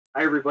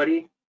Hi,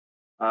 everybody.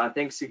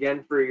 Thanks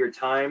again for your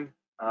time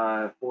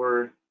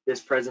for this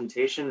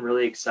presentation.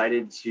 Really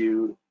excited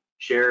to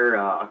share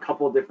a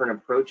couple different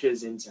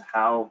approaches into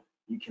how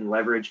you can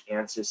leverage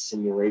Ansys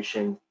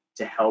simulation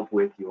to help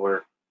with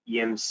your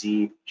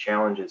EMC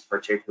challenges,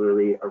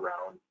 particularly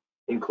around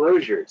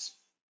enclosures.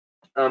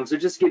 So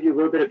just to give you a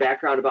little bit of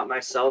background about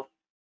myself,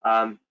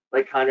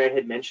 like Conrad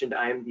had mentioned,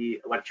 I am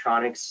the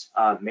electronics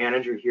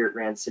manager here at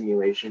RAND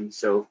Simulation.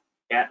 So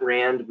at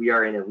RAND, we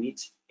are an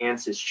elite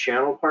Ansys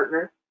channel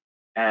partner.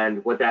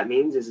 And what that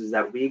means is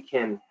that we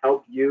can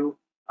help you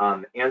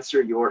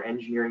answer your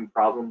engineering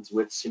problems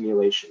with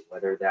simulation,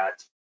 whether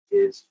that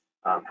is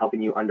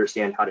helping you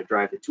understand how to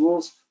drive the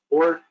tools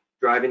or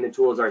driving the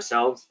tools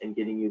ourselves and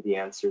getting you the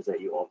answers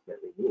that you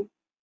ultimately need.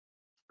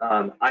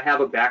 I have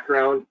a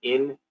background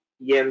in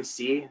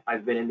EMC.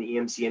 I've been in the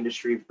EMC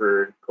industry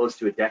for close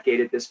to a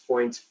decade at this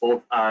point,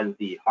 both on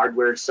the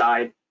hardware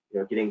side,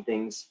 getting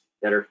things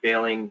that are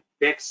failing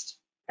fixed,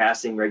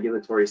 passing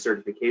regulatory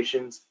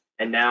certifications,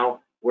 and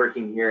now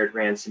working here at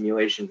RAND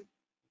Simulation,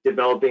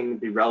 developing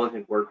the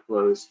relevant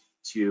workflows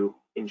to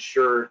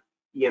ensure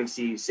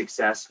EMC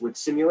success with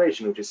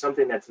simulation, which is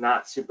something that's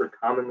not super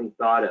commonly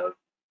thought of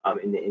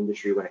in the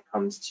industry when it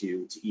comes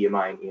to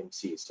EMI and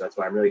EMC. So that's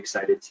why I'm really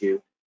excited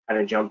to kind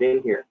of jump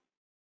in here.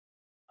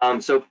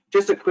 So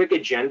just a quick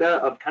agenda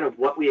of kind of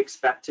what we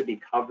expect to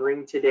be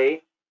covering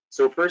today.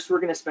 So first, we're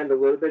going to spend a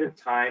little bit of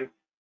time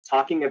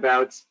talking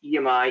about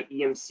EMI,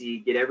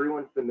 EMC, get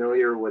everyone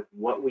familiar with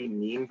what we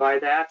mean by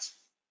that,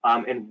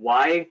 and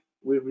why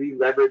would we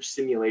leverage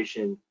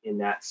simulation in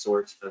that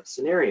sort of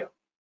scenario.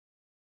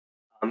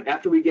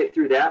 After we get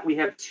through that, we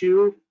have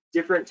two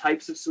different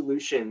types of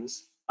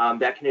solutions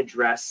that can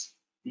address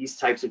these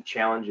types of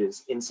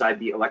challenges inside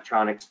the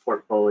electronics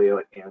portfolio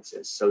at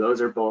Ansys. So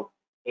those are both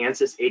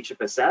Ansys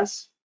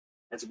HFSS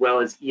as well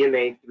as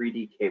EMA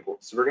 3D cables.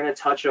 So we're going to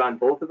touch on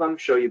both of them,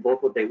 show you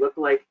both what they look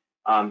like,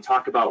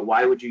 talk about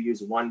why would you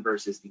use one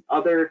versus the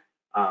other,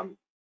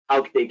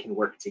 how they can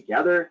work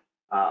together,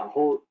 a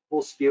whole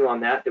spiel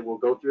on that we'll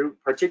go through,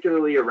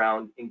 particularly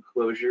around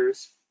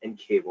enclosures and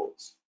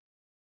cables.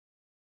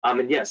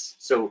 And yes,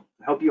 so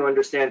help you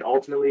understand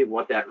ultimately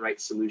what that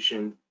right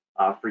solution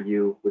for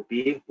you would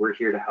be. We're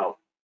here to help.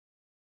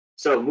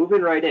 So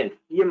moving right in,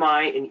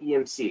 EMI and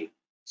EMC.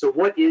 So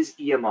what is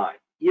EMI?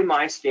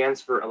 EMI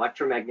stands for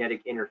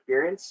electromagnetic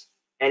interference,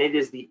 and it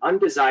is the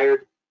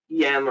undesired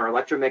EM or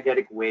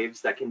electromagnetic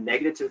waves that can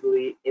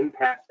negatively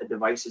impact a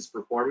device's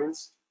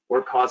performance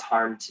or cause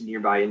harm to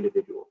nearby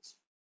individuals.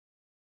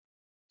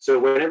 So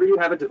whenever you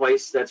have a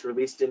device that's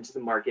released into the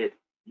market,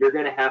 you're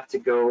going to have to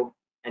go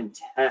and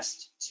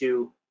test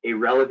to a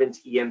relevant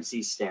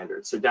EMC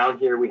standard. So down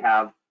here we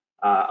have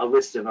a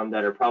list of them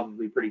that are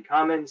probably pretty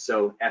common.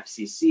 So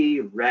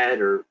FCC,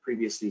 RED, or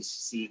previously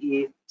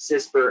CE,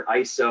 CISPR,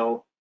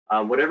 ISO,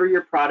 whatever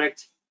your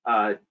product,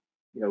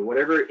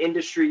 whatever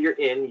industry you're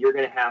in, you're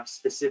going to have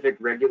specific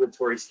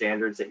regulatory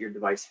standards that your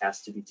device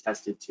has to be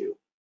tested to.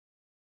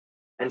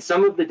 And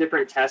some of the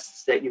different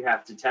tests that you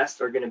have to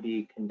test are going to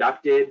be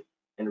conducted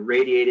and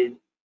radiated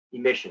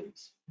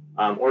emissions,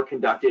 or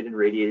conducted and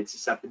radiated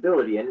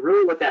susceptibility. And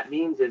really what that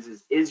means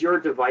is your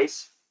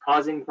device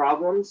causing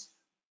problems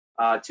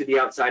to the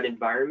outside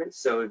environment?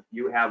 So if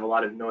you have a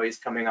lot of noise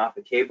coming off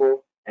a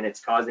cable and it's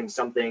causing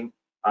something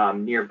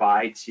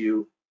nearby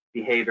to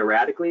behave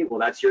erratically, well,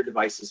 that's your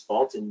device's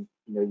fault, and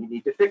you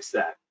need to fix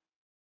that.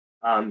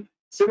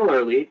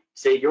 Similarly,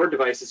 say your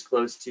device is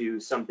close to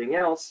something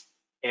else,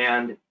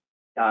 and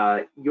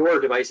your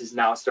device is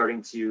now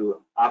starting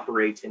to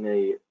operate in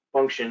a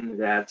function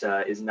that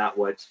is not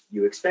what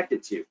you expect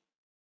it to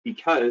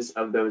because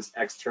of those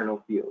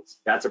external fields.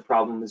 That's a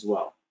problem as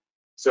well.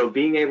 So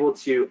being able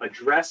to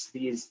address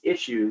these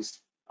issues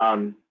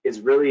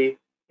is really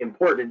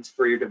important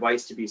for your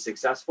device to be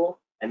successful,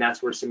 and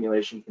that's where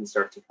simulation can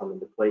start to come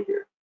into play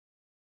here.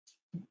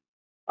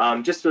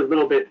 Just a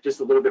little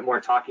bit more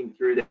talking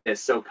through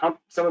this. So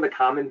some of the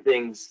common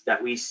things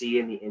that we see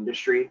in the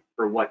industry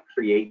for what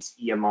creates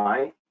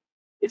EMI,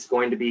 it's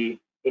going to be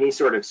any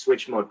sort of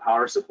switch mode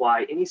power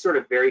supply, any sort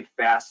of very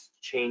fast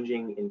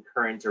changing in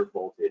current or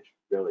voltage,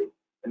 really.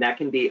 And that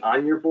can be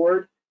on your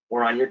board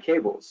or on your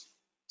cables.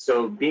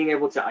 So being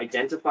able to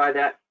identify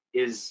that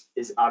is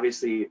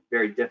obviously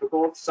very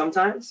difficult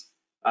sometimes.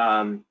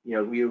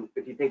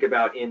 If you think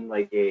about in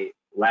like a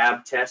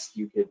lab test,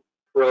 you could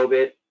probe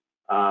it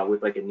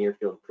with like a near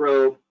field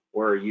probe,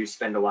 or you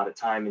spend a lot of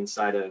time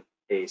inside of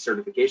a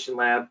certification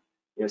lab,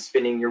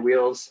 spinning your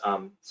wheels.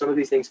 Some of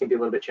these things can be a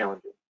little bit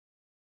challenging.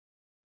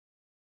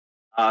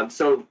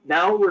 So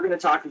now we're going to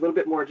talk a little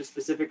bit more just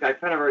specific. I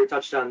kind of already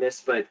touched on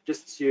this, but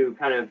just to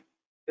kind of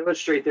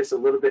illustrate this a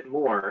little bit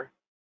more,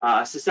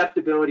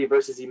 susceptibility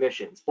versus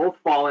emissions. Both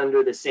fall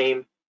under the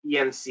same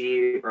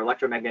EMC or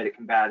electromagnetic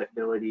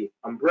compatibility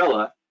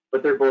umbrella,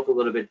 but they're both a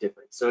little bit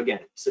different. So again,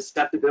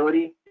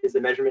 susceptibility is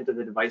the measurement of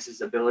the device's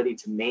ability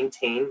to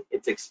maintain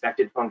its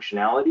expected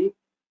functionality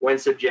when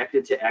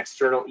subjected to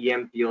external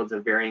EM fields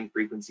of varying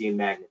frequency and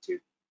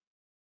magnitude.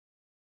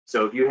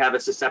 So if you have a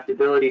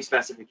susceptibility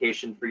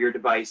specification for your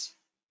device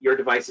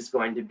is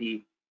going to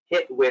be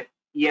hit with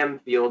EM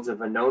fields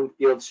of a known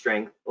field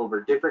strength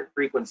over different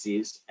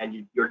frequencies,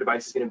 and your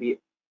device is going to be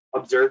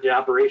observed in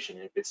operation.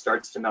 And if it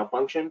starts to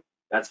malfunction,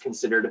 that's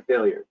considered a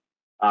failure.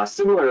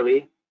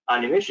 Similarly,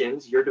 on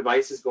emissions, your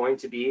device is going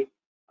to be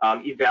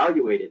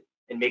evaluated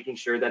and making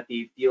sure that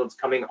the fields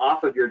coming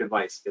off of your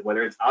device,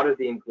 whether it's out of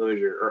the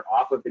enclosure or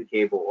off of the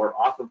cable or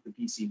off of the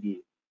PCB,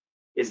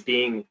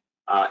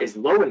 is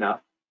low enough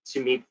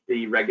to meet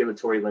the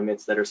regulatory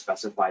limits that are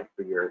specified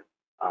for your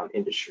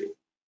industry.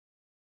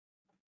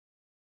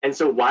 And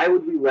so why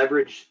would we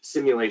leverage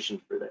simulation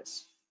for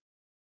this?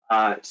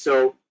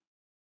 So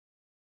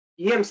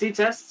EMC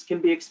tests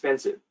can be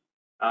expensive,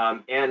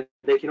 and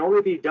they can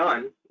only be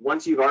done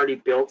once you've already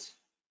built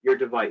your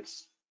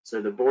device.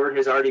 So the board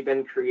has already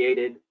been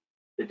created,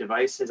 the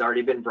device has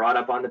already been brought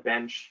up on the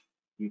bench,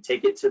 you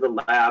take it to the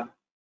lab,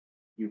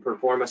 you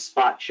perform a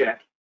spot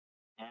check,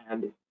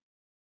 and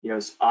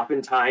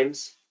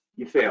oftentimes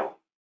you fail.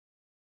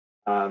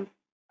 I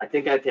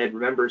think I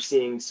remember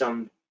seeing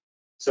some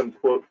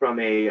quote from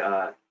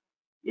a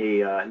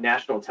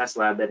national test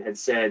lab that had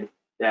said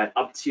that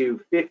up to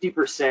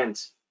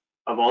 50%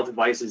 of all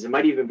devices, it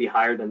might even be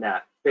higher than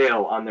that,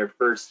 fail on their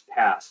first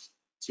pass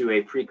to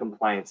a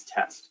pre-compliance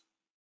test.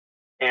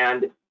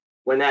 And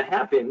when that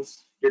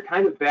happens, you're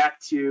kind of back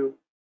to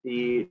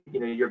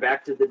you're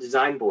back to the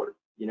design board.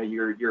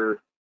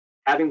 You're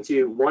having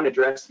to, one,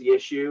 address the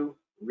issue,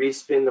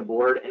 respin the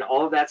board, and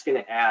all of that's going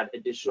to add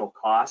additional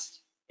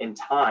cost and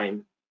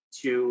time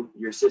to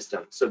your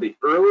system. So the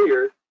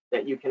earlier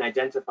that you can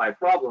identify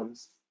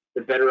problems,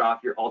 the better off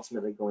you're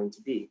ultimately going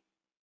to be.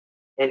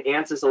 And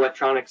Ansys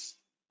electronics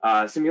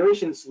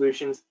simulation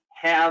solutions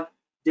have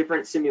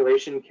different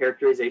simulation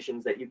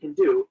characterizations that you can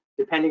do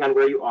depending on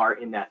where you are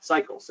in that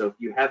cycle. So if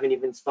you haven't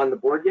even spun the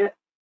board yet,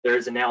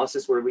 there's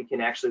analysis where we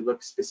can actually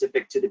look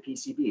specific to the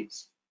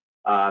PCBs.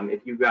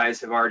 If you guys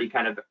have already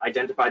kind of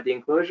identified the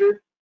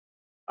enclosure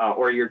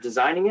or you're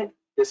designing it,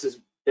 this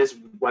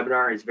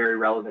webinar is very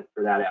relevant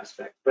for that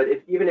aspect. But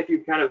even if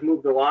you've kind of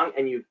moved along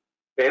and you've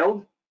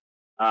failed,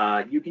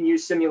 you can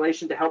use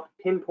simulation to help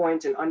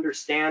pinpoint and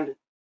understand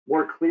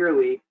more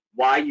clearly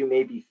why you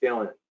may be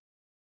failing.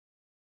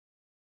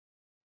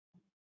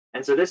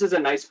 And so this is a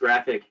nice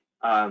graphic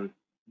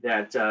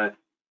that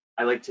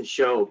I like to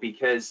show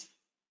because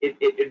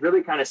it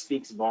really kind of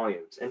speaks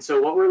volumes. And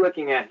so what we're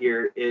looking at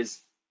here is,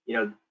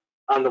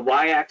 on the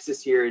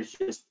y-axis here is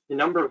just the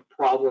number of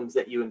problems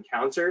that you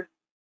encounter.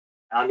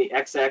 On the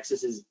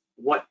x-axis is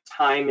what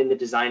time in the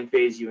design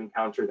phase you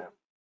encounter them.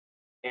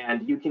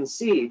 And you can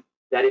see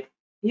that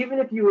even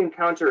if you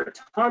encounter a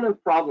ton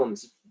of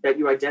problems that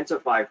you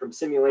identify from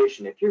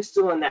simulation, if you're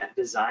still in that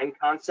design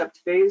concept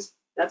phase,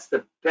 that's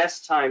the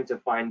best time to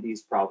find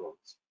these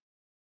problems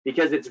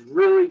because it's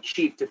really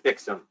cheap to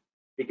fix them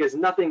because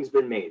nothing's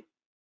been made.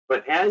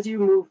 But as you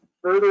move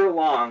further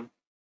along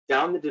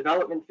down the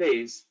development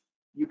phase,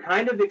 you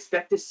kind of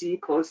expect to see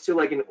close to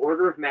like an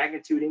order of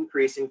magnitude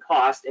increase in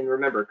cost. And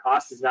remember,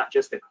 cost is not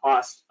just the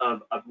cost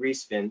of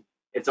respin,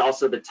 it's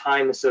also the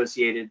time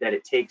associated that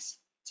it takes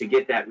to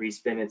get that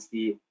respin. It's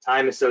the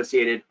time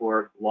associated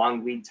for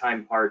long lead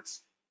time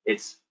parts.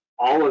 It's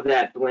all of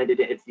that blended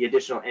in. It's the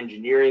additional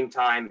engineering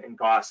time and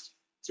cost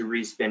to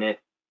respin it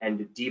and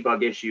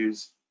debug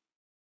issues.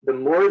 The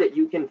more that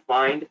you can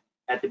find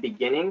at the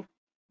beginning,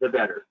 the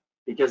better,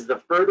 because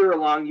the further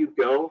along you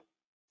go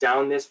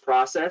down this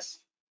process,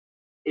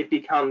 it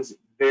becomes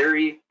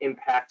very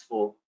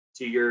impactful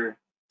to your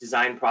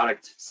design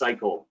product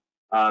cycle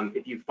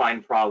if you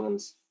find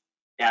problems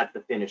at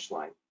the finish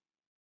line.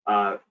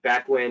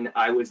 Back when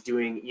I was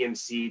doing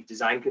EMC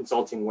design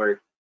consulting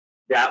work,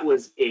 that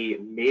was a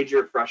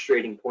major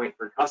frustrating point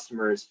for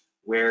customers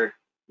where,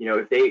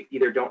 if they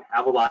either don't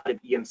have a lot of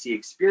EMC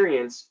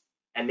experience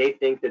and they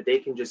think that they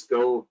can just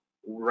go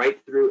right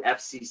through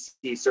FCC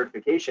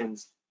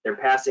certifications, they're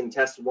passing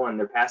test 1,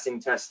 they're passing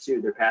test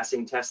 2, they're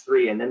passing test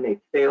 3, and then they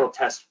fail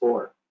test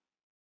 4.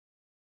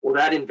 Well,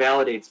 that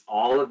invalidates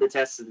all of the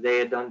tests that they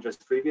had done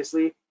just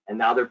previously, and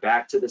now they're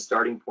back to the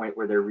starting point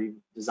where they're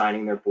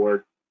redesigning their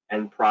board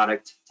and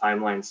product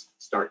timelines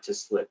start to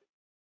slip.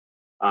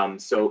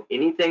 So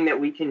anything that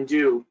we can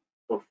do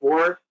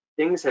before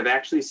things have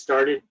actually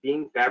started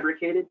being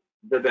fabricated,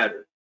 the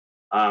better.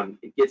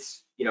 It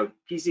gets,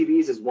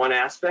 PCBs is one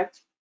aspect.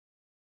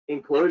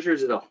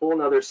 Enclosures is a whole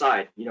nother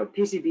side.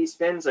 PCB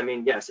spins,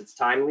 yes, it's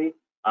timely,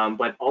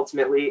 but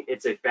ultimately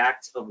it's a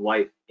fact of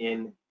life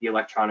in the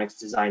electronics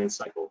design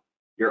cycle.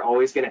 You're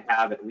always going to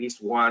have at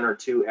least 1 or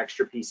 2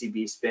 extra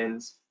PCB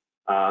spins,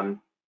 and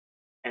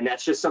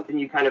that's just something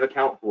you kind of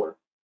account for.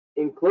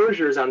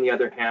 Enclosures, on the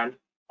other hand,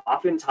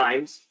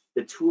 oftentimes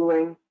the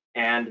tooling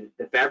and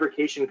the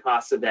fabrication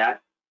costs of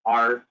that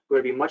are going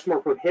to be much more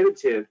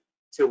prohibitive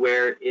to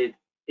where it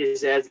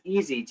is as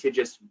easy to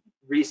just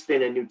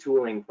respin a new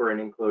tooling for an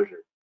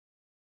enclosure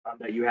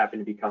that you happen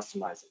to be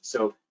customizing.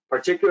 So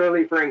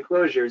particularly for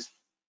enclosures,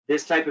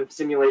 this type of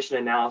simulation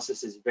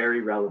analysis is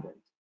very relevant.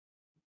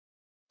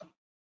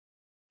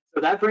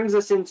 So that brings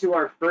us into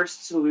our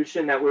first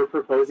solution that we're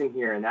proposing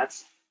here, and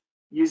that's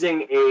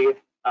using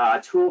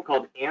a tool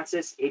called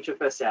Ansys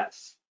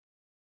HFSS.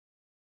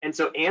 And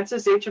so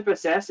Ansys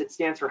HFSS, it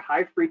stands for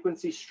High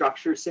Frequency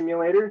Structure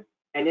Simulator,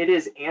 and it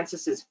is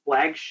Ansys's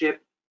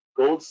flagship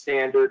gold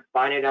standard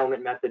finite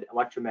element method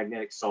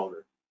electromagnetic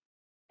solver.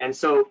 And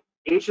so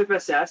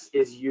HFSS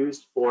is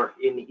used for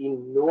an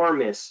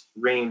enormous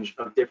range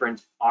of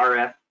different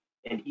RF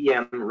and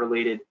EM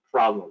related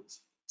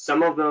problems.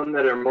 Some of them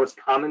that are most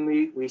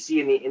commonly we see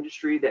in the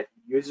industry that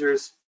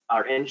users,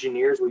 our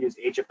engineers will use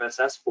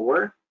HFSS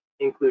for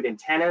include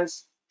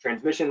antennas,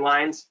 transmission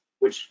lines,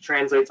 which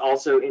translates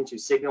also into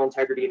signal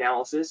integrity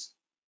analysis,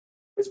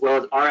 as well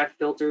as RF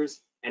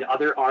filters and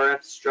other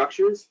RF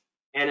structures,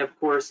 and of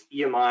course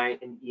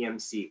EMI and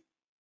EMC.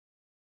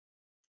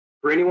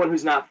 For anyone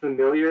who's not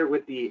familiar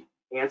with the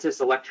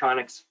Ansys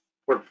electronics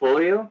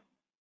portfolio,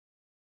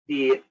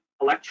 the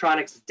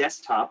electronics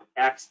desktop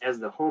acts as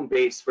the home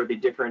base for the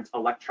different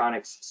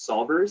electronics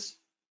solvers,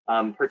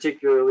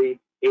 particularly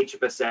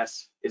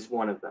HFSS is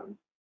one of them.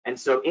 And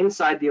so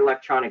inside the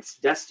electronics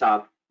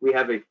desktop, we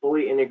have a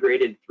fully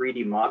integrated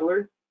 3D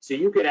modeler. So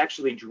you could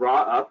actually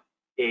draw up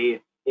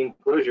a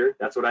enclosure,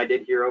 that's what I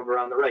did here over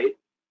on the right,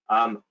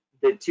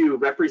 to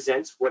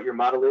represent what your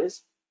model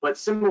is. But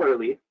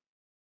similarly,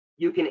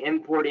 you can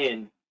import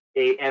in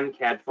a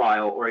MCAD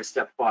file or a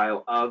step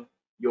file of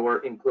your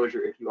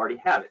enclosure if you already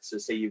have it. So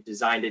say you've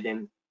designed it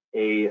in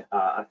a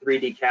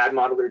 3D CAD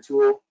modeler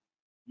tool,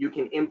 you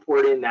can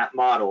import in that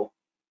model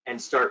and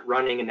start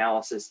running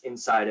analysis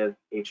inside of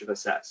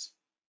HFSS.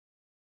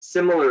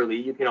 Similarly,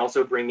 you can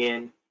also bring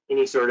in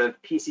any sort of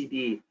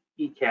PCB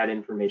ECAD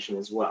information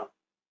as well.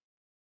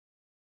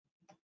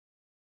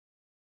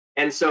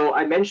 And so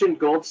I mentioned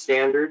gold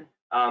standard.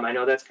 I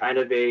know that's kind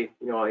of a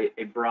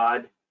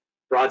broad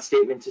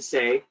statement to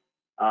say,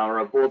 or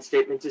a bold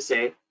statement to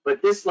say,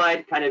 but this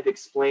slide kind of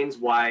explains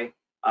why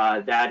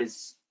that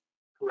is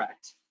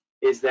correct.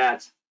 Is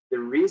that the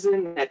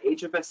reason that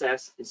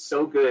HFSS is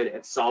so good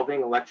at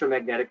solving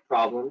electromagnetic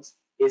problems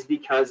is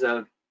because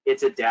of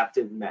its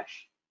adaptive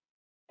mesh.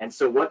 And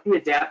so what the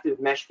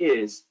adaptive mesh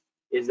is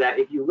that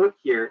if you look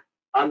here,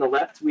 on the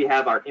left, we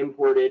have our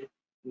imported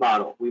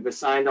model. We've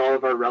assigned all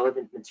of our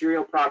relevant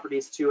material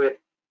properties to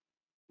it.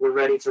 We're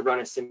ready to run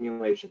a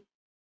simulation.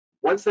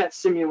 Once that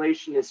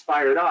simulation is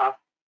fired off,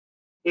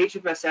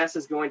 HFSS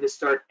is going to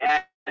start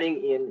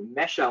adding in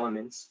mesh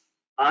elements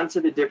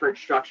onto the different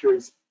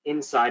structures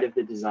inside of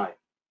the design.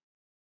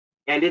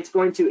 And it's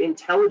going to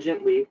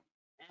intelligently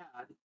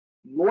add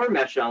more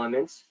mesh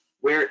elements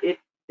where it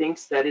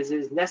thinks that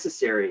is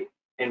necessary.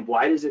 And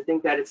why does it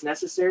think that it's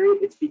necessary?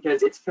 It's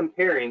because it's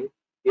comparing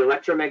the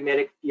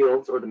electromagnetic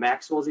fields or the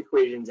Maxwell's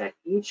equations at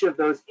each of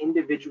those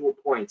individual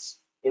points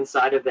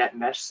inside of that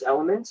mesh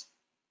element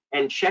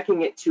and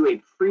checking it to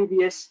a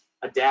previous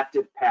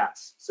adaptive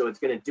pass. So it's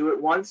going to do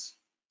it once,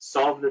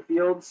 solve the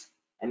fields,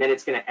 and then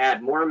it's going to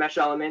add more mesh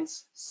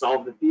elements,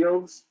 solve the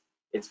fields.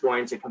 It's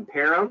going to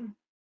compare them,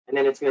 and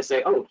then it's going to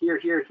say, oh, here,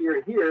 here, here,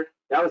 and here,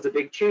 that was a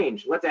big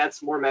change. Let's add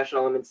some more mesh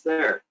elements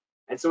there.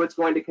 And so it's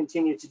going to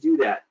continue to do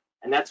that.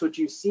 And that's what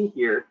you see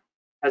here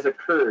has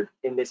occurred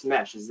in this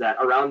mesh, is that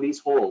around these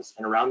holes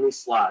and around these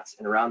slots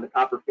and around the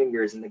copper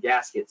fingers and the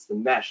gaskets, the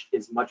mesh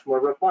is much more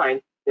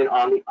refined than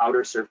on the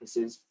outer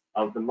surfaces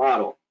of the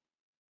model.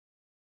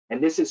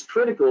 And this is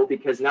critical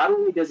because not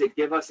only does it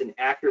give us an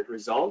accurate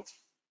result,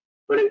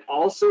 but it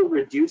also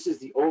reduces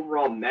the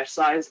overall mesh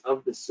size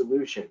of the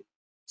solution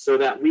so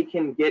that we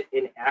can get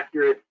an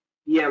accurate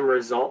EM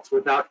results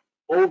without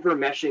over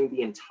meshing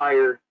the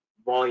entire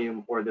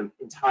volume or the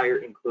entire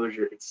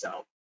enclosure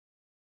itself.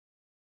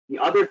 The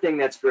other thing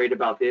that's great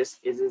about this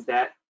is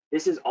that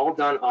this is all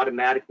done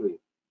automatically.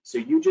 So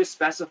you just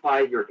specify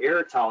your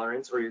error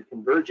tolerance or your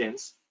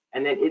convergence,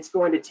 and then it's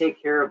going to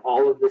take care of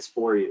all of this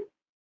for you.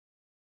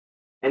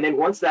 And then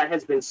once that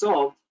has been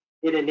solved,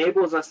 it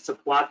enables us to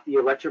plot the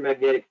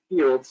electromagnetic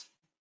fields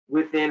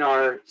within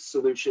our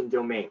solution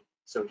domain.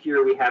 So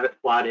here we have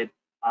it plotted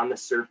on the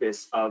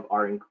surface of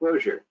our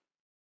enclosure.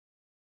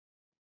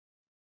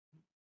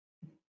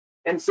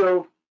 And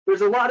so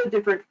there's a lot of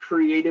different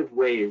creative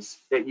ways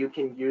that you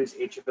can use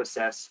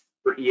HFSS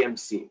for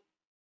EMC.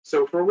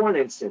 So for one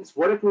instance,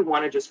 what if we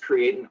want to just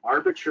create an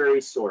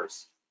arbitrary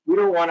source? We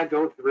don't want to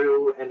go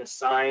through and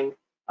assign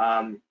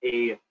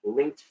a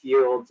linked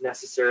field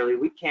necessarily.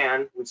 We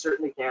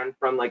certainly can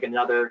from like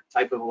another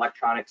type of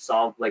electronic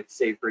solve, like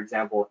say, for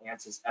example,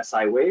 Ansys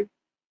SI wave.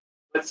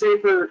 But say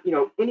for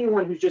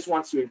anyone who just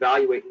wants to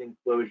evaluate an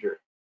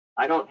enclosure,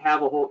 I don't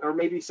have a whole, or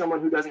maybe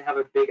someone who doesn't have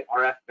a big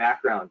RF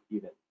background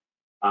even.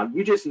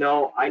 You just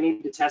know I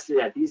need to test it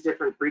at these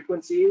different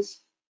frequencies,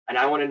 and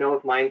I want to know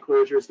if my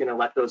enclosure is going to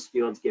let those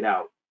fields get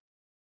out.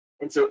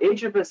 And so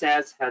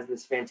HFSS has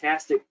this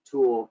fantastic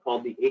tool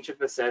called the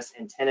HFSS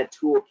Antenna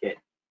Toolkit.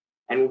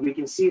 And we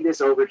can see this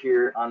over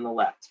here on the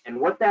left. And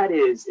what that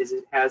is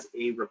it has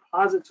a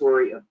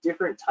repository of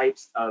different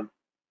types of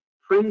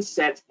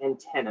preset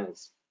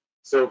antennas.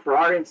 So for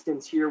our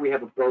instance here, we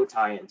have a bow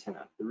tie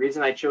antenna. The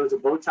reason I chose a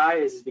bow tie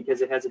is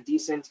because it has a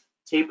decent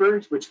taper,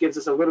 which gives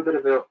us a little bit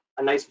of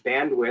a nice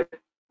bandwidth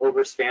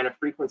over a span of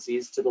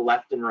frequencies to the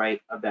left and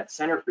right of that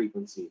center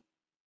frequency.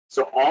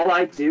 So all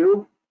I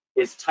do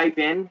is type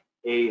in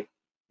a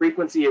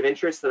frequency of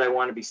interest that I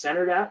want to be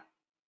centered at,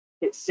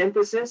 hit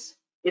synthesis.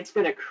 It's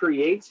going to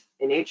create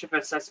an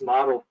HFSS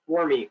model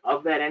for me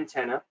of that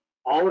antenna,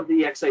 all of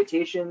the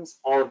excitations,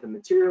 all of the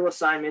material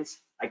assignments.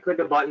 I click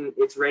a button,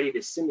 it's ready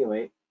to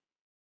simulate,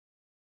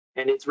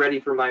 and it's ready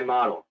for my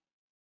model.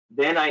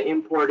 Then I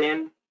import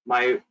in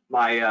my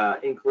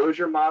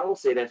enclosure model,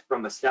 say that's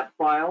from a step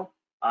file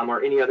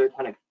or any other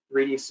kind of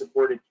 3D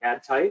supported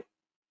CAD type,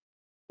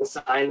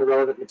 assign the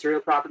relevant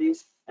material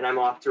properties, and I'm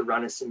off to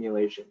run a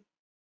simulation.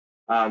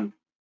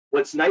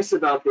 What's nice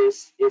about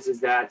this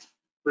is that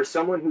for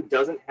someone who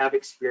doesn't have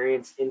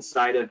experience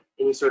inside of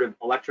any sort of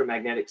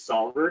electromagnetic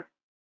solver,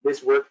 this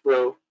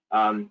workflow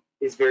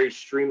is very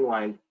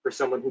streamlined for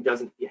someone who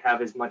doesn't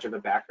have as much of a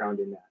background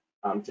in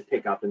that to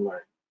pick up and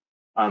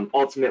learn.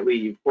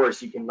 Ultimately, of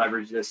course, you can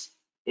leverage this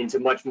into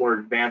much more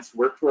advanced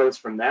workflows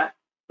from that,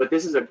 but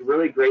this is a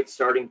really great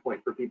starting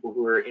point for people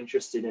who are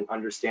interested in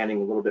understanding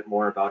a little bit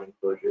more about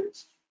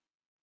enclosures.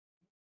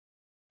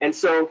 And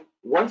so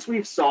once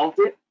we've solved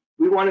it,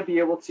 we want to be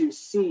able to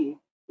see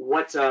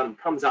what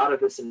comes out of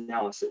this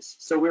analysis.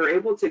 So we're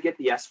able to get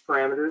the S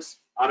parameters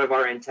out of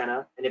our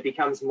antenna, and it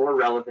becomes more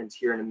relevant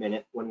here in a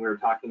minute when we're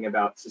talking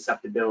about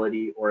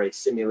susceptibility or a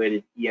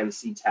simulated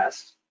EMC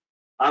test.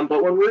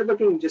 But when we're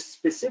looking just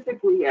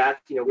specifically at,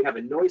 we have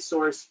a noise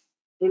source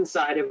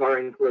inside of our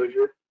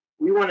enclosure,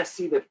 we want to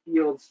see the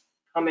fields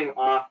coming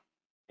off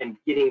and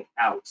getting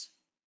out.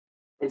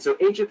 And so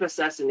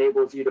HFSS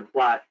enables you to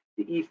plot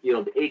the E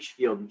field, the H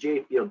field, the J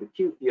field, the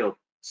Q field.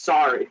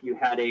 SAR, if you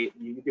had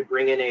you could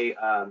bring in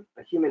a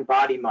human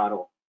body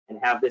model and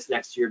have this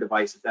next to your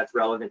device if that's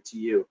relevant to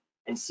you,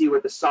 and see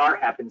what the SAR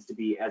happens to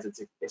be as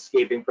it's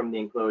escaping from the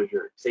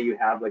enclosure. Say you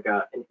have like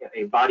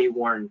a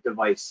body-worn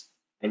device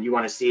and you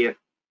want to see if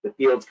the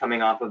fields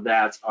coming off of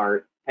that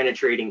are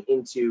penetrating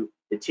into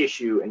the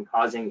tissue and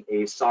causing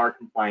a SAR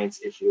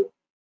compliance issue.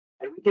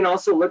 And we can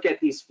also look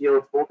at these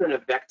fields both in a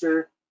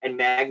vector and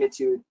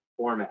magnitude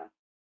format.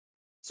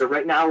 So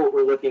right now what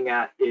we're looking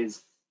at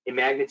is a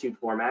magnitude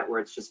format where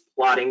it's just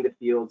plotting the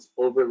fields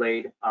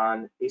overlaid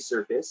on a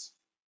surface.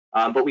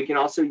 But we can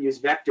also use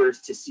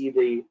vectors to see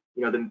both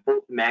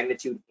the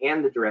magnitude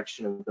and the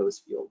direction of those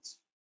fields.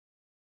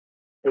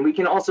 And we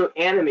can also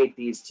animate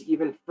these to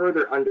even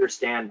further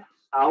understand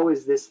how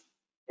is this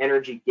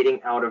energy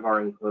getting out of our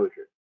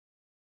enclosure.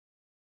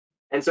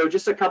 And so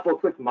just a couple of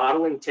quick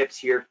modeling tips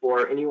here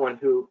for anyone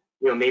who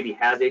maybe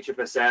has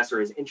HFSS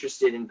or is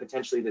interested in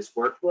potentially this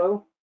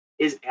workflow,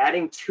 is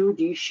adding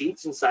 2D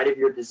sheets inside of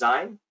your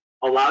design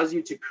allows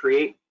you to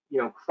create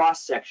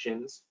cross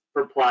sections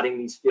for plotting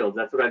these fields.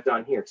 That's what I've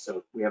done here.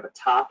 So we have a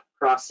top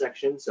cross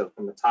section, so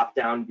from a top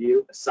down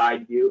view, a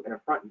side view, and a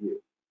front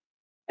view.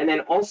 And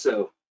then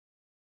also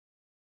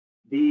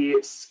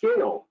the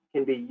scale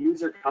can be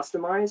user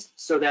customized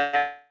so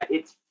that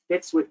it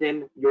fits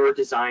within your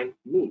design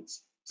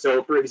needs.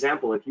 So for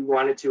example, if you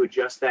wanted to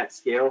adjust that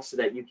scale so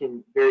that you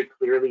can very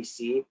clearly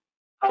see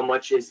how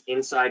much is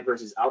inside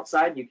versus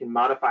outside, you can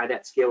modify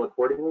that scale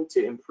accordingly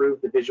to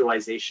improve the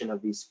visualization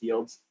of these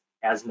fields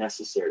as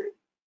necessary.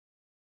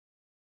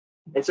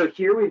 And so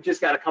here we've just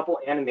got a couple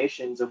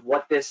animations of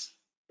what this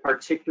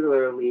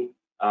particularly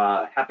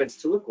happens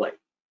to look like.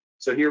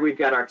 So here we've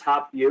got our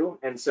top view,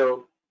 and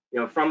so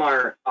from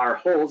our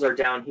holes are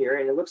down here,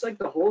 and it looks like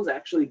the holes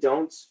actually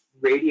don't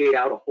radiate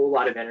out a whole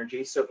lot of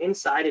energy. So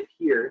inside of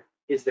here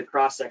is the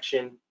cross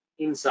section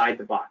inside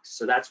the box.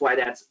 So that's why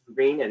that's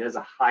green. It has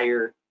a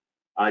higher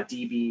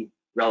dB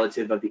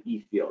relative of the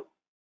E field.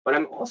 But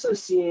I'm also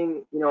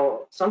seeing,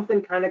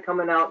 something kind of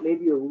coming out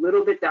maybe a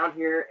little bit down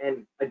here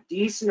and a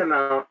decent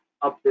amount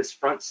up this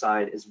front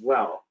side as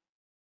well.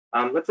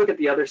 Let's look at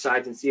the other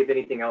sides and see if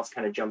anything else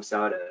kind of jumps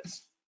out at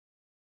us.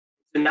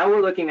 So now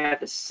we're looking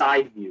at the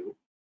side view.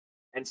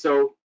 And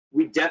so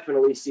we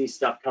definitely see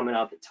stuff coming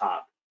out the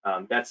top.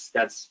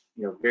 That's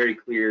very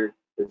clear.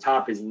 The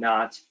top is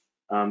not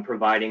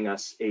providing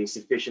us a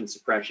sufficient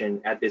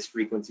suppression at this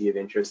frequency of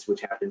interest,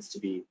 which happens to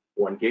be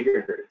 1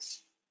 gigahertz.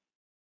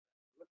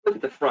 Let's look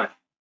at the front.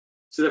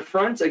 So the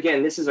front,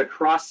 again, this is a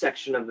cross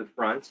section of the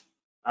front.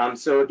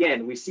 So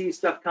again, we see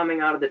stuff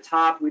coming out of the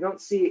top. We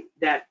don't see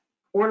that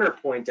corner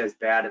point as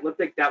bad. It looked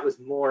like that was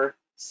more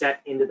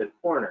set into the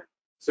corner.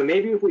 So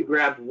maybe if we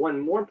grab one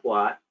more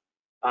plot,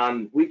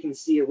 we can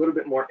see a little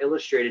bit more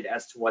illustrated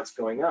as to what's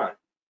going on.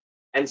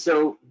 And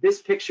so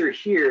this picture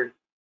here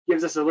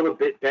gives us a little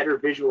bit better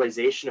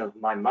visualization of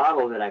my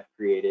model that I've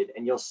created.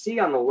 And you'll see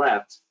on the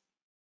left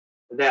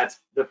that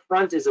the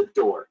front is a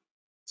door.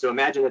 So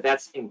imagine that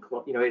that's,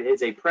 it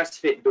is a press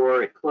fit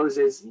door. It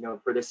closes,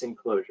 for this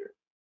enclosure.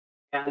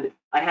 And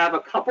I have a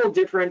couple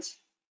different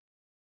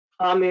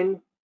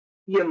common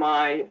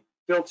EMI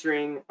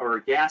filtering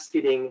or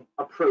gasketing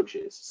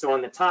approaches. So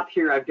on the top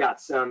here, I've got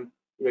some,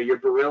 your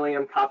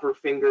beryllium copper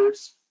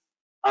fingers.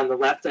 On the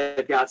left,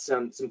 I've got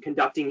some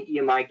conducting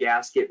EMI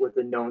gasket with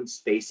a known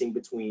spacing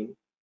between.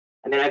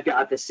 And then I've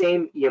got the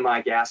same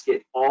EMI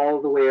gasket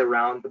all the way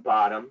around the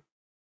bottom.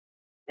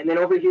 And then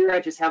over here, I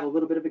just have a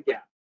little bit of a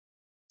gap.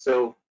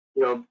 So,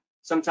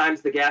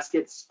 Sometimes the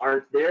gaskets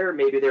aren't there,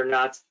 maybe they're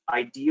not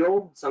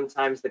ideal.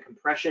 Sometimes the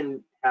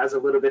compression has a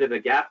little bit of a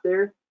gap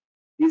there.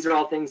 These are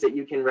all things that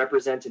you can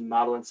represent and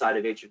model inside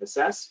of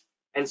HFSS.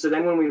 And so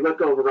then when we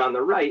look over on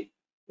the right,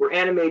 we're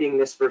animating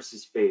this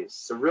versus phase.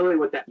 So really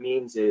what that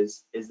means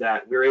is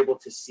that we're able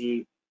to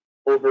see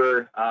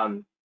over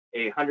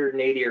a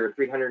 180 or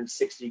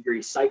 360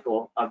 degree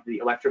cycle of the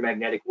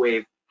electromagnetic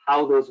wave,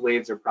 how those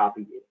waves are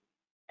propagating.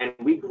 And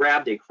we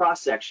grabbed a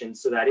cross section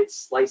so that it's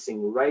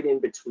slicing right in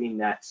between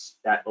that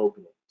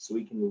opening. So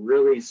we can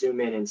really zoom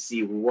in and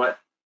see what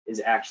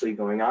is actually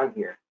going on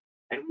here.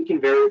 And we can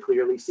very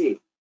clearly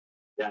see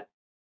that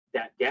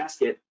that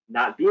gasket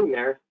not being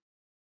there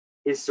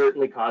is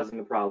certainly causing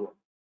a problem.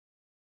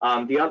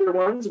 The other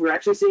ones, we're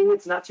actually seeing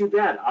it's not too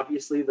bad.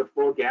 Obviously, the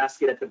full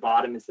gasket at the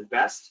bottom is the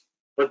best,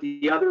 but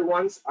the other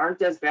ones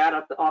aren't as bad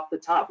off the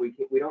top. We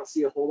don't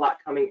see a whole lot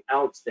coming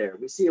out there.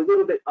 We see a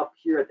little bit up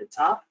here at the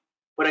top,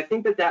 but I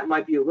think that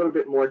might be a little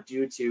bit more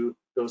due to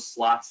those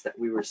slots that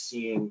we were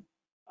seeing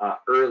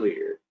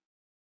earlier.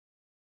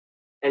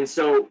 And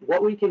so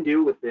what we can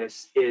do with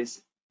this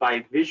is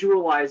by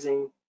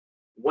visualizing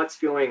what's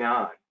going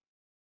on,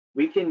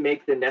 we can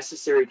make the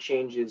necessary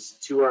changes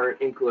to our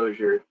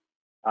enclosure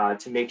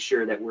to make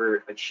sure that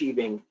we're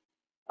achieving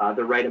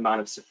the right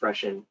amount of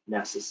suppression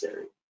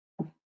necessary.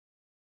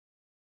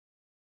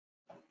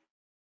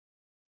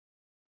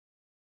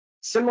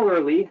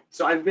 Similarly,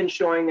 so I've been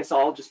showing this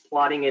all just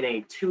plotting in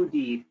a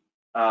 2D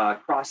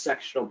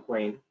cross-sectional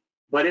plane,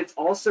 but it's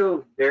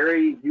also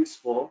very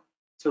useful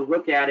to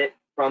look at it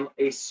from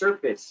a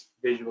surface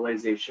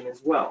visualization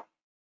as well.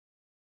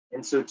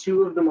 And so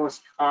two of the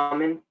most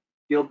common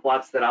field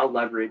plots that I'll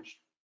leverage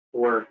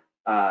for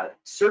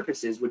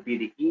surfaces would be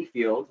the E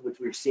field, which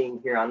we're seeing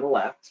here on the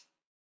left,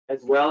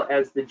 as well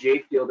as the J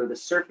field, or the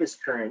surface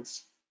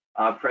currents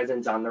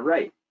present on the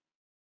right.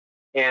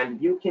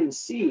 And you can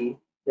see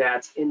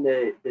that in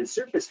the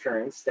surface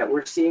currents that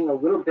we're seeing a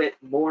little bit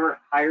more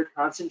higher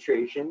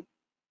concentration,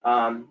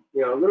 a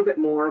little bit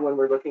more when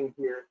we're looking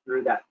here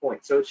through that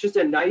point. So it's just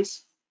a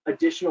nice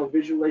additional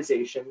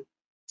visualization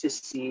to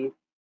see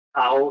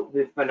how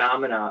the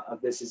phenomena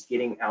of this is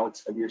getting out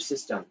of your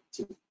system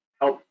to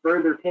help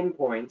further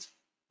pinpoint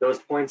those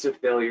points of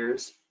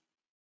failures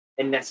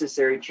and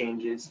necessary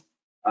changes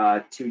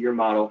to your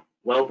model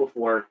well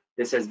before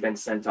this has been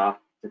sent off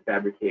to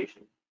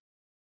fabrication.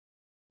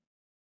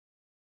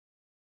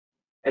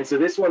 And so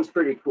this one's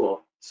pretty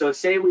cool. So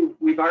say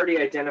we've already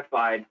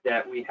identified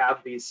that we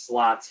have these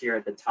slots here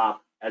at the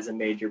top as a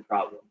major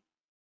problem.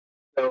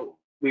 So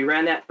we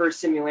ran that first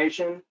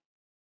simulation.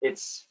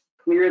 It's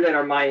clear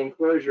that my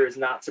enclosure is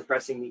not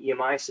suppressing the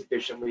EMI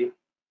sufficiently.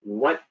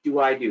 What do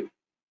I do?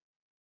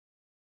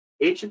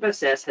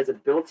 HFSS has a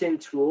built-in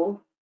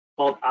tool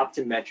called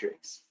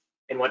Optometrics.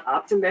 And what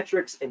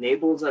Optometrics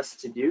enables us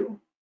to do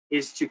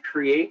is to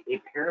create a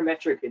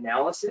parametric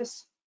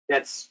analysis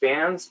that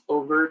spans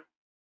over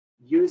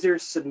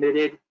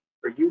user-submitted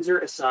or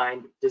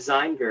user-assigned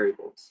design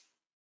variables.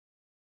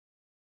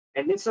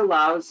 And this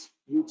allows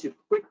you to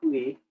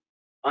quickly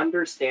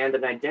understand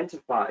and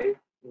identify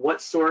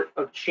what sort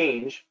of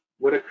change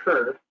would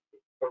occur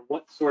or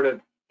what sort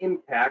of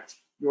impact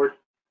your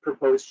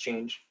proposed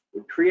change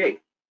would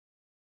create.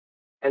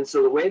 And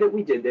so the way that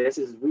we did this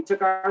is we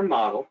took our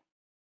model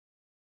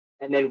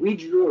and then we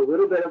drew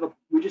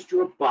we just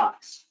drew a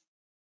box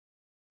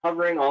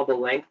covering all the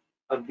length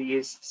of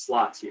these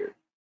slots here.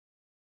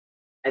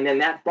 And then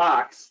that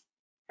box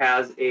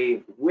has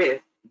a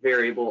width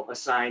variable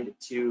assigned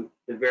to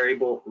the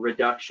variable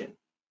reduction.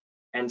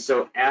 And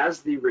so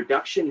as the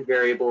reduction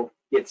variable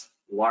gets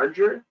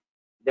larger,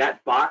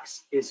 that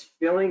box is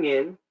filling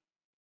in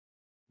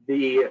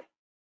the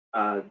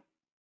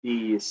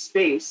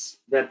space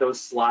that those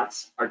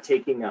slots are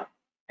taking up.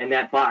 And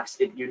that box,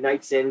 it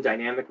unites in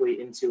dynamically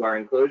into our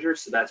enclosure.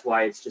 So that's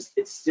why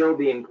it's still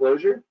the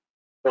enclosure,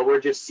 but we're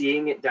just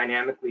seeing it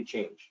dynamically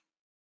change.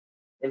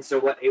 And so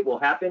what it will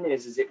happen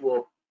is it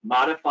will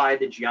modify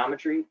the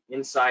geometry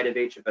inside of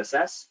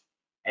HFSS,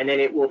 and then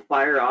it will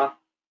fire off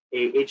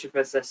a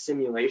HFSS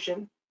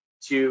simulation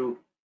to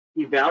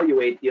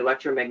evaluate the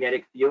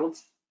electromagnetic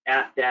fields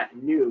at that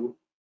new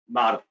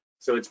model.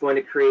 So it's going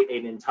to create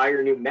an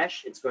entire new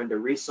mesh. It's going to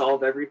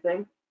resolve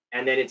everything,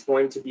 and then it's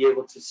going to be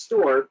able to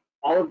store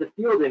all of the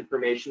field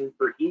information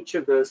for each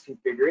of those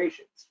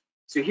configurations.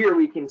 So here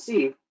we can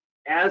see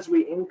as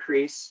we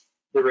increase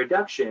the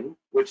reduction,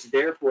 which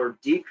therefore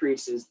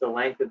decreases the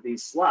length of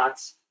these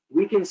slots,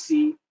 we can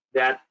see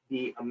that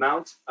the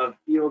amount of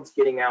fields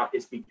getting out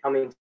is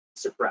becoming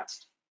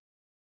suppressed.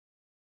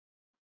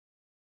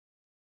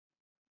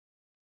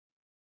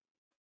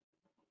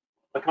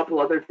 A couple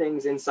other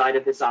things inside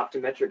of this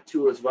optometric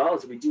tool as well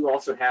is we do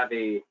also have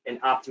an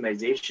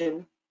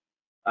optimization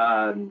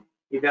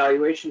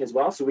evaluation as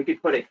well. So we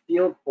could put a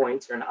field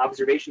point or an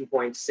observation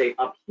point, say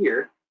up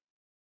here,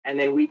 and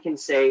then we can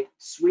say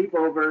sweep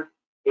over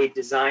a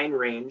design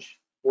range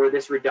for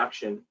this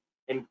reduction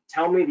and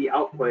tell me the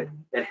output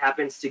that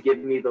happens to give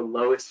me the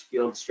lowest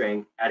field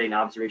strength at an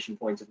observation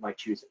point of my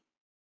choosing.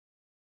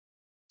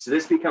 So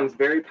this becomes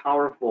very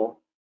powerful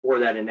for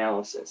that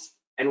analysis.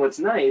 And what's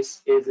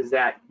nice is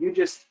that you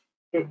just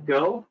hit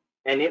go,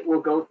 and it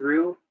will go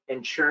through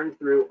and churn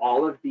through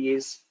all of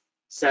these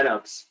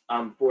setups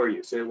for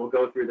you. So it will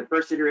go through the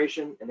first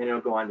iteration, and then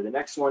it'll go on to the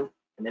next one,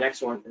 and the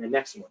next one, and the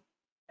next one.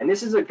 And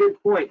this is a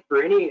good point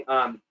for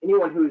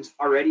anyone who's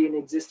already an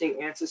existing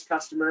Ansys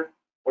customer,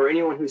 or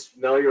anyone who's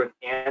familiar with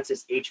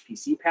Ansys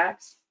HPC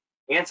packs.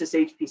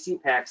 Ansys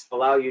HPC packs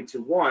allow you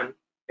to, one,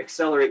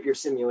 accelerate your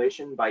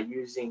simulation by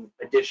using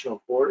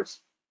additional cores,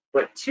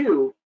 but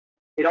two,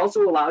 it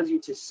also allows you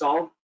to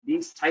solve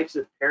these types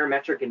of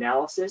parametric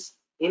analysis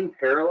in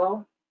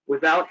parallel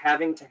without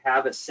having to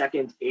have a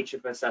second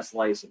HFSS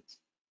license.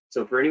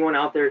 So for anyone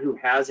out there who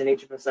has an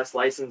HFSS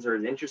license or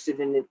is interested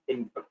in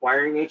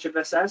acquiring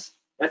HFSS,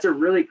 that's a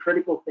really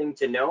critical thing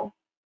to know,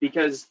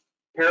 because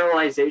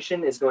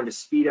parallelization is going to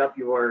speed up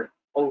your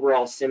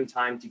overall sim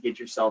time to get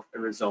yourself a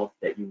result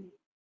that you need.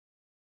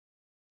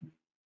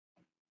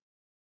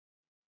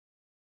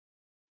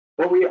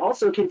 But we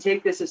also can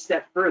take this a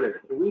step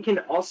further. We can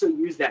also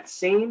use that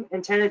same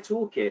antenna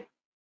toolkit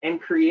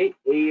and create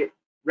a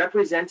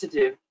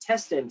representative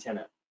test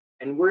antenna.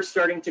 And we're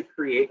starting to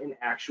create an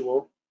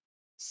actual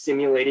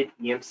simulated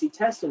EMC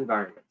test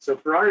environment. So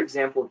for our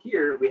example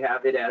here, we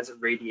have it as a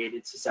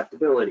radiated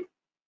susceptibility.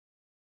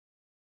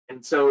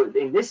 And so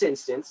in this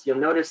instance, you'll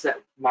notice that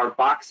our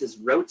box is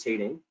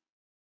rotating.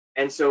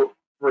 And so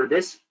for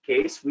this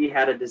case, we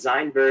had a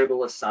design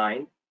variable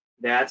assigned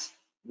that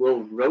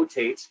will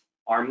rotate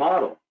our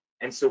model.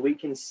 And so we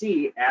can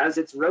see as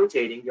it's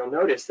rotating, you'll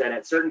notice that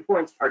at certain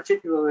points,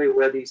 particularly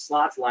where these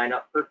slots line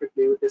up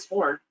perfectly with this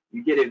horn,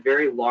 you get a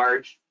very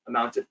large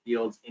amount of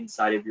fields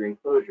inside of your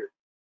enclosure.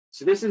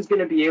 So this is going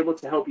to be able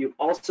to help you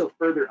also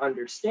further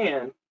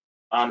understand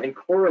and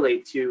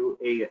correlate to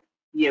a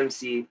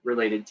EMC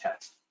related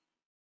test.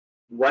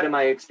 What am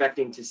I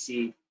expecting to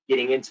see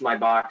getting into my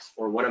box,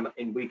 or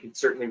and we could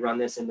certainly run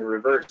this in the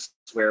reverse,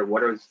 where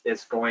what is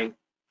this going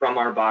from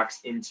our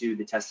box into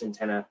the test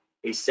antenna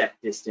a set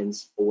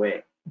distance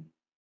away.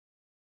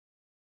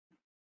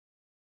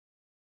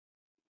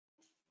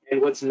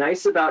 And what's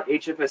nice about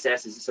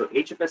HFSS is, so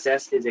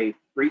HFSS is a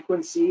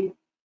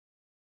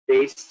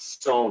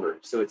frequency-based solver.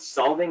 So it's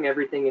solving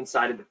everything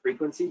inside of the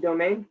frequency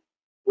domain,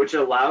 which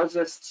allows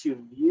us to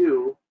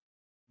view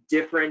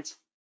different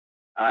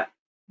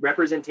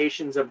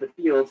representations of the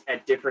fields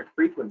at different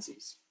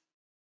frequencies.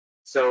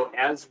 So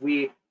as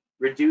we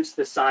reduce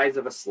the size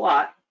of a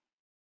slot,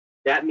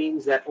 that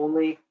means that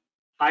only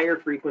higher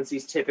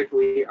frequencies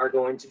typically are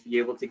going to be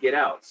able to get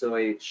out. So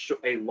a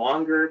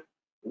longer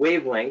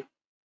wavelength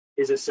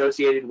is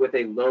associated with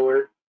a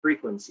lower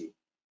frequency.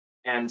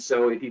 And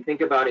so if you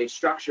think about a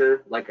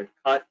structure like a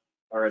cut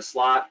or a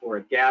slot or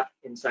a gap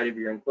inside of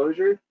your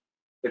enclosure,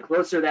 the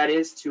closer that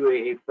is to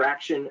a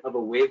fraction of a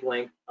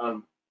wavelength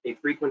of a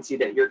frequency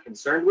that you're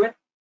concerned with,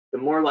 the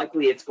more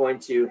likely it's going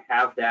to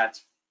have that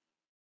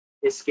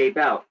escape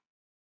out.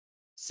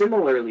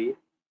 Similarly,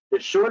 the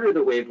shorter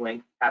the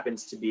wavelength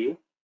happens to be,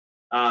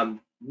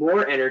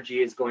 more energy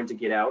is going to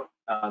get out.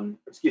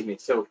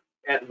 So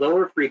at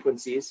lower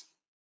frequencies,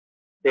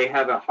 they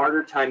have a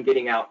harder time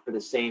getting out for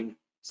the same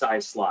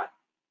size slot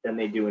than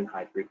they do in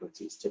high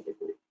frequencies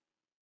typically.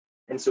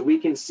 And so we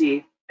can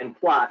see and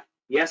plot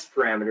the S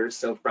parameters,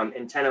 so from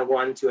antenna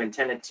 1 to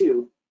antenna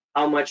 2,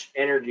 how much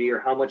energy or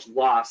how much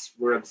loss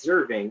we're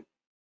observing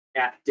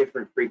at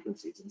different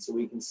frequencies. And so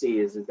we can see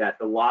is that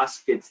the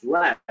loss gets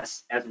less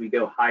as we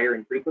go higher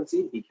in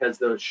frequency, because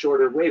those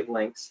shorter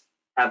wavelengths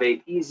have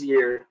an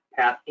easier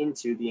path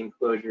into the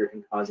enclosure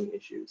and causing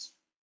issues.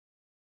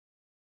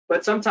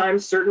 But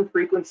sometimes certain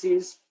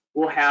frequencies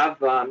will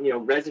have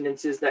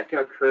resonances that can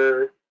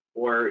occur,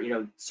 or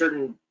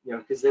certain,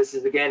 because this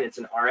is, again, it's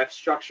an RF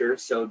structure,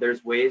 so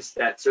there's ways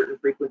that certain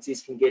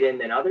frequencies can get in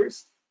than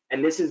others,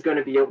 and this is going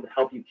to be able to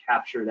help you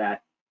capture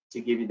that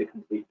to give you the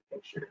complete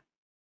picture.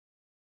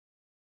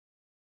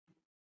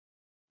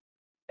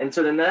 And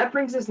so then that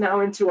brings us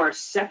now into our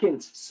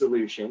second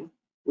solution,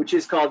 which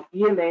is called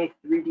EMA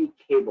 3D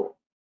cable.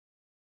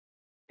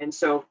 And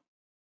so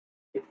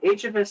if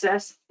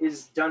HFSS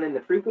is done in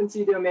the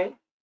frequency domain,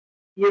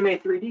 EMA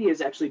 3D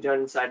is actually done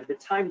inside of the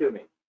time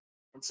domain.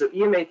 And so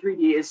EMA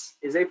 3D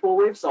is a full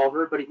wave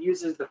solver, but it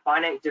uses the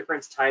finite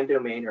difference time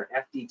domain, or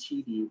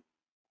FDTD,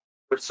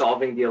 for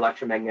solving the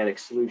electromagnetic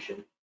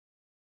solution.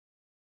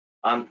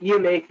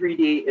 EMA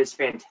 3D is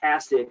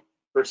fantastic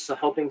for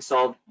helping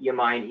solve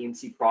EMI and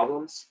EMC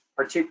problems,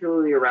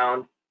 particularly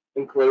around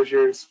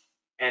enclosures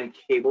and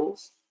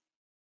cables.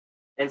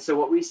 And so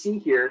what we see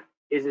here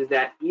is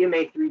that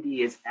EMA 3D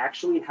is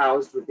actually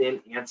housed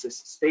within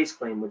Ansys Space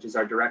Claim, which is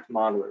our direct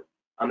modeler.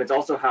 It's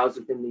also housed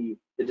within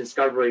the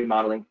Discovery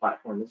modeling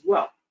platform as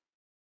well.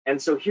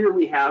 And so here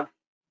we have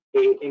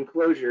an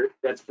enclosure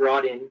that's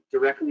brought in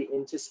directly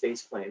into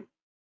Space Claim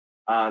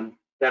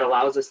that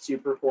allows us to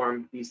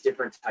perform these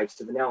different types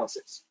of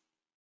analysis.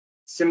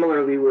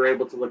 Similarly, we're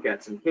able to look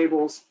at some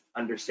cables,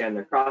 understand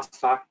their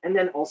crosstalk, and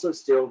then also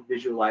still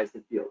visualize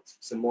the fields.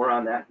 So more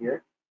on that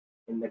here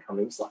in the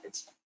coming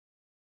slides.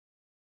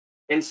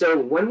 And so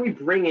when we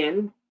bring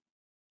in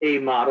a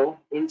model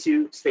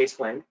into Space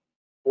Claim,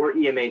 or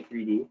EMA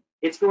 3D,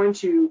 it's going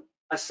to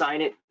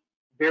assign it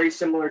very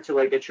similar to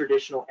like a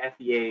traditional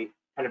FEA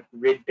kind of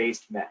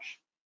grid-based mesh.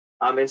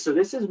 And so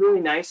this is really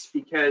nice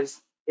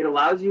because it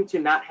allows you to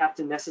not have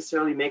to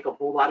necessarily make a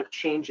whole lot of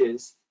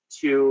changes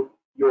to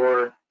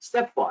your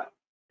step file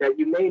that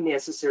you may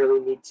necessarily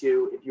need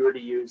to if you were to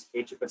use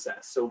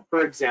HFSS. So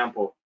for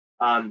example,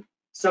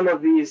 some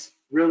of these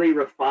really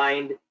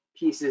refined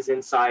pieces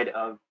inside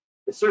of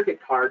the circuit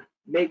card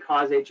may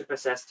cause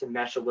HFSS to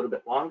mesh a little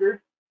bit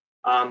longer,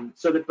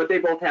 but they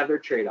both have their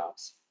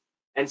trade-offs.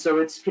 And so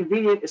it's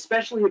convenient,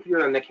 especially if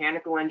you're a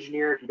mechanical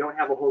engineer, if you don't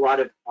have a whole lot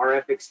of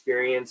RF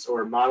experience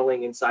or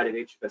modeling inside of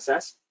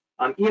HFSS.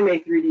 EMA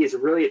 3D is a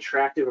really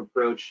attractive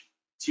approach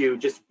to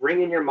just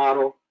bring in your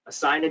model,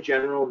 assign a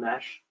general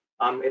mesh.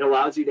 It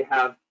allows you to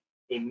have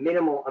a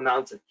minimal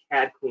amount of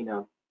CAD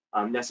cleanup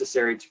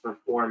necessary to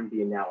perform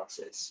the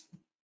analysis.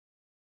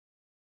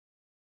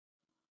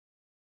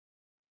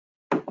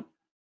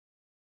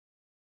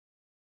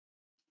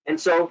 And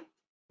so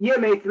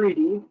EMA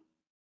 3D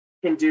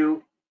can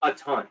do a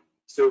ton.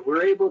 So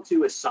we're able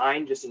to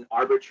assign just an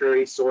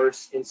arbitrary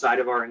source inside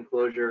of our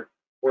enclosure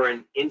or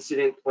an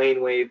incident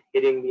plane wave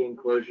hitting the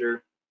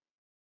enclosure.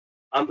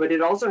 But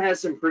it also has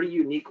some pretty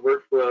unique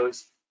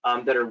workflows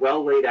that are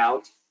well laid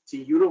out to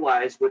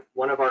utilize with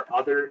one of our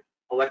other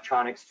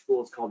electronics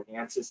tools called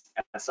Ansys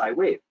SI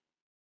Wave.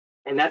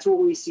 And that's what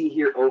we see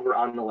here over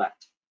on the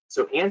left.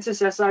 So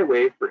Ansys SI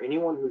Wave, for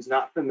anyone who's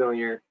not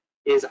familiar,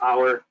 is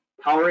our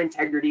power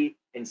integrity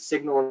and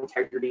signal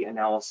integrity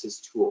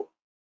analysis tool.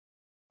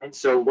 And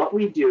so what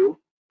we do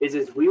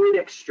is we would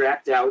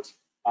extract out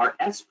our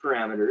S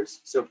parameters.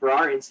 So for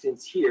our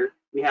instance here,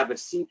 we have a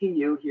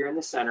CPU here in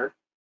the center,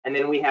 and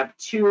then we have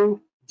two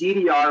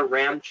DDR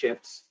RAM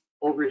chips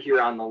over here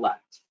on the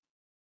left.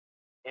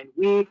 And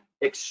we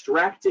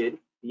extracted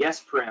the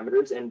S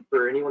parameters, and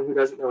for anyone who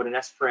doesn't know what an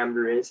S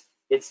parameter is,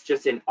 it's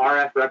just an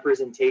RF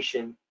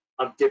representation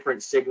of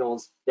different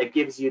signals that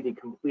gives you the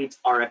complete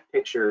RF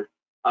picture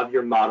of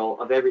your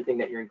model of everything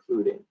that you're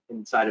including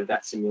inside of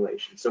that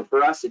simulation. So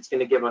for us, it's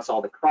going to give us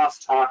all the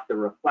crosstalk, the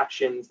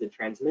reflections, the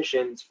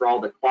transmissions for all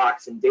the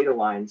clocks and data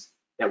lines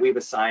that we've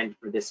assigned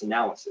for this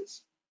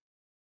analysis.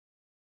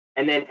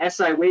 And then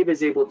SI Wave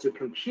is able to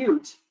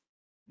compute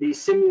the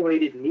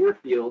simulated near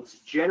fields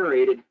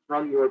generated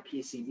from your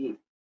PCB.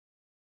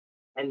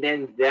 And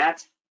then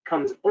that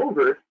comes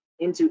over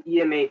into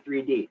EMA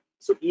 3D.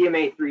 So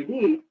EMA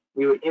 3D,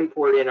 we would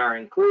import in our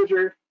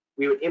enclosure,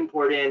 we would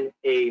import in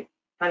a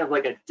kind of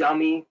like a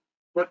dummy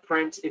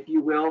footprint, if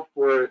you will,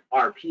 for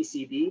our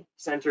PCB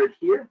centered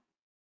here.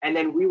 And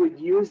then we would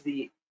use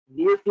the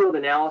near field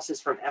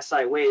analysis from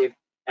SI Wave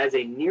as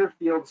a near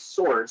field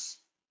source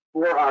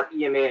for our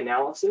EMA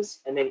analysis.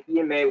 And then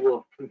EMA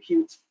will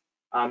compute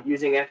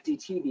using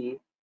FDTD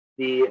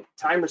the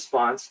time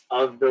response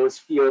of those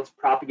fields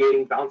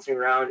propagating, bouncing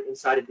around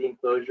inside of the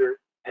enclosure,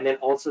 and then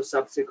also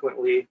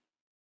subsequently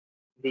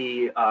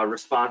the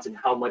response and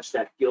how much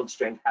that field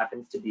strength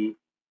happens to be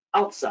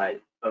outside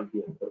of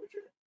the enclosure.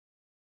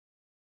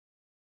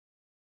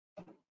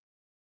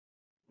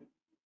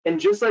 And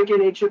just like in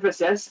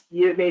HFSS,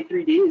 EMA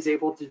 3D is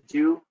able to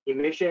do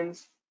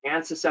emissions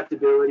and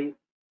susceptibility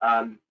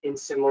in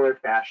similar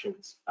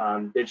fashions.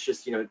 It's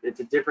just, it's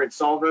a different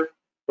solver,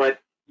 but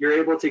you're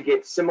able to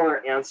get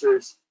similar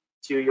answers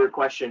to your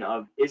question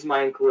of, is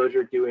my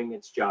enclosure doing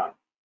its job?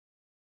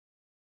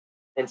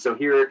 And so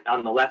here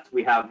on the left,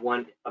 we have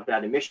one of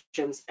that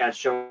emissions as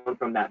shown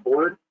from that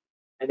board.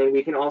 And then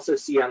we can also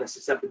see on the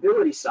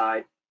susceptibility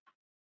side,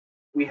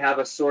 we have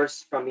a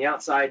source from the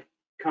outside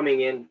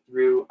coming in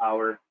through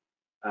our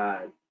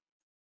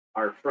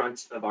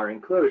front of our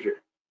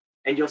enclosure.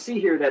 And you'll see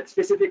here that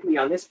specifically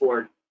on this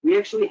board, we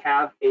actually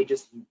have a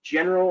just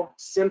general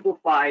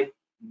simplified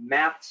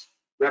mapped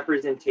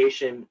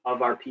representation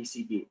of our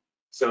PCB.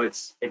 So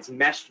it's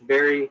meshed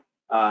very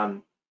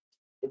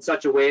in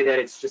such a way that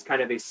it's just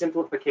kind of a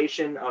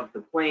simplification of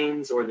the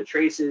planes or the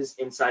traces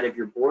inside of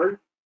your board.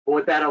 But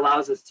what that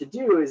allows us to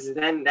do is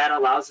then that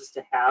allows us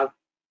to have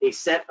a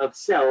set of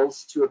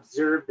cells to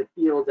observe the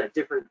fields at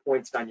different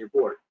points on your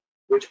board,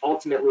 which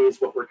ultimately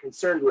is what we're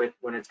concerned with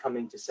when it's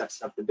coming to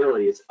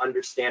susceptibility, is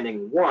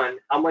understanding, one,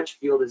 how much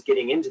field is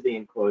getting into the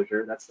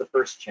enclosure. That's the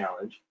first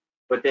challenge.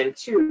 But then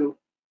two,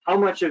 how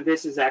much of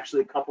this is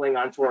actually coupling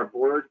onto our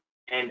board,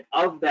 and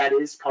of that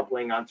is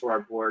coupling onto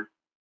our board,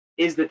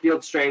 is the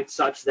field strength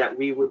such that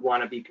we would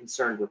want to be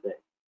concerned with it?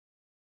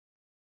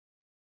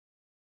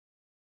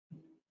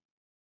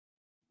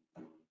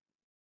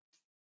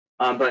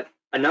 But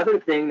another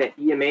thing that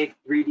EMA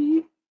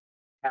 3D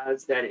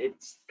has that it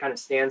kind of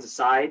stands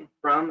aside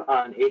from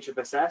on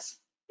HFSS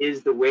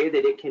is the way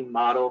that it can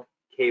model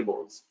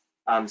cables.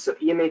 So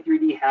EMA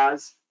 3D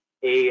has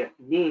a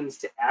means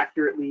to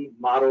accurately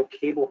model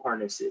cable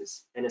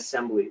harnesses and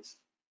assemblies.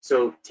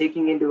 So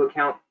taking into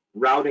account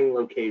routing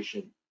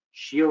location,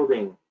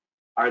 shielding,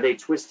 are they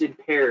twisted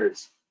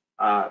pairs?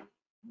 And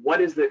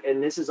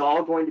this is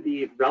all going to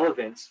be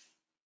relevant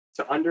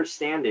to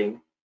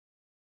understanding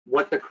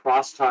what the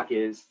crosstalk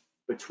is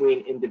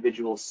between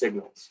individual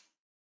signals.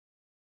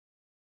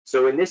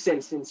 So in this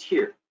instance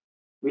here,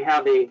 we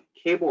have a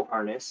cable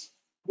harness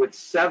with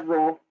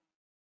several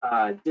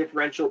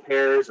differential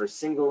pairs or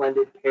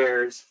single-ended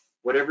pairs,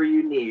 whatever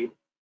you need,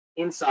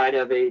 inside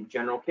of a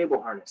general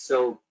cable harness.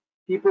 So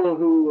people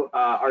who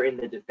are in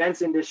the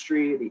defense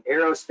industry, the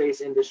aerospace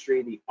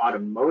industry, the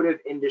automotive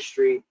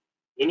industry,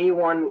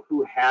 anyone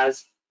who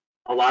has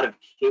a lot of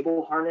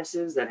cable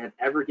harnesses that have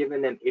ever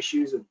given them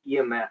issues with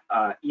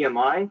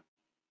EMI,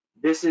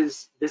 this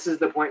is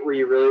the point where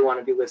you really want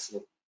to be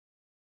listening.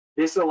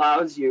 This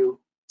allows you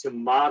to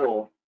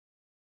model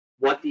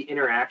what the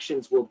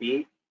interactions will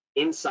be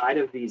inside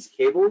of these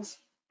cables,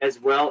 as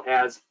well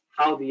as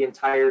how the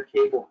entire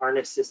cable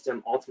harness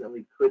system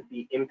ultimately could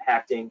be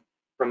impacting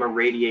from a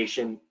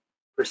radiation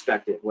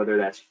perspective, whether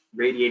that's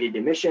radiated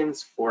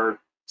emissions or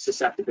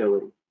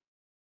susceptibility.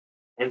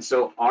 And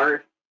so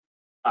our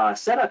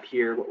setup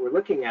here, what we're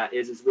looking at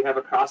is we have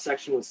a cross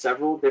section with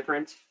several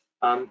different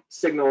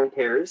signal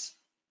pairs,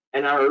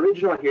 and our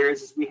original here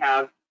is we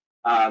have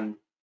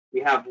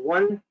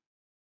one,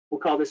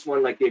 we'll call this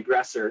one like the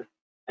aggressor,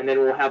 and then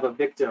we'll have a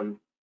victim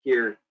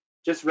here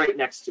just right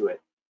next to it.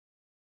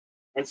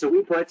 And so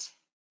we put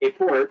a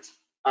port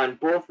on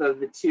both of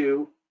the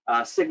two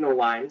signal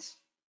lines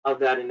of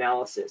that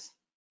analysis,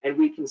 and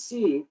we can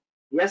see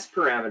the S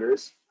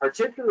parameters,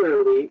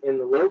 particularly in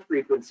the low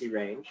frequency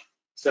range.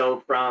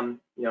 So from,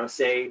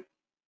 say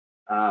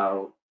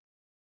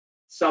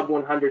sub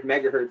 100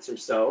 megahertz or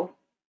so,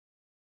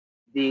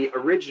 the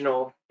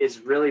original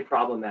is really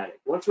problematic.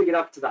 Once we get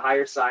up to the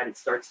higher side, it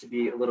starts to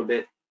be a little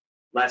bit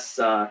less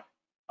of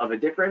a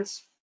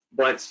difference.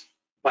 But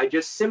by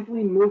just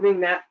simply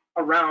moving that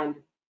around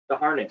the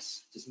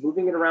harness, just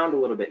moving it around a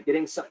little bit,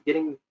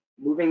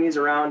 moving these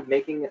around,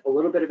 making a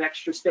little bit of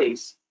extra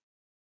space,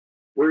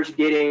 we're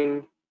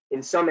getting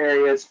in some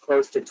areas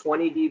close to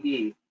 20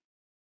 dB,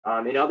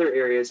 in other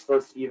areas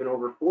close to even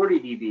over 40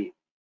 dB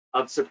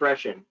of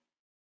suppression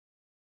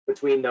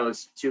between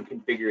those two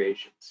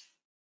configurations.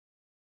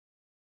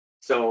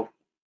 So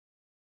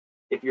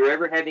if you're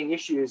ever having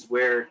issues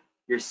where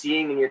you're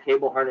seeing in your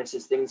cable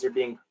harnesses things are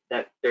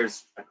that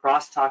there's a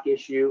crosstalk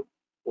issue,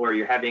 or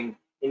you're having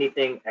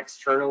anything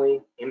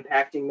externally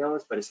impacting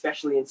those, but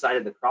especially inside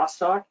of the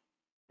crosstalk,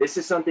 this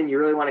is something you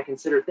really want to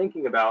consider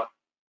thinking about,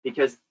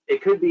 because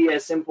it could be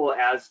as simple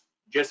as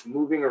just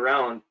moving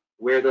around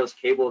where those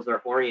cables are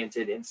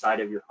oriented inside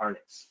of your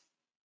harness.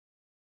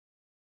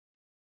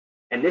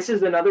 And this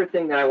is another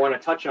thing that I want to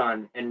touch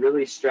on and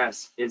really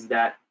stress, is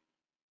that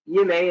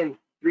EMA and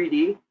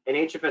 3D and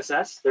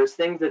HFSS, there's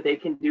things that they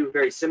can do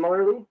very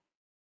similarly,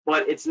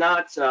 but it's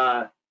not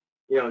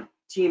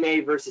team A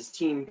versus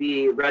team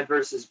B, red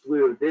versus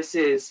blue. This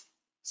is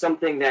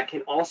something that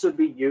can also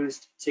be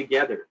used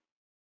together.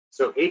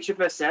 So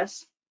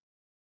HFSS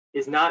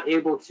is not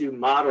able to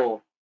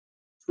model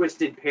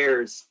twisted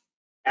pairs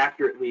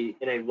accurately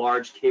in a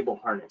large cable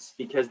harness,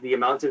 because the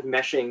amount of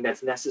meshing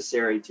that's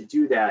necessary to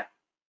do that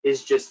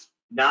is just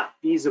not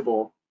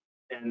feasible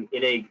and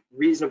in a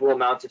reasonable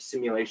amount of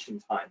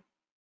simulation time.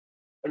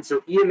 And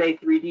so EMA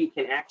 3D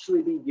can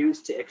actually be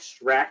used to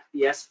extract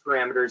the S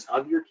parameters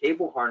of your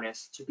cable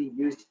harness to be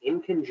used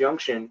in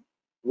conjunction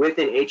with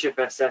an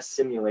HFSS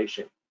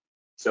simulation.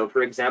 So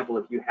for example,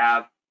 if you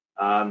have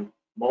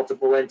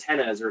multiple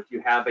antennas, or if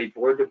you have a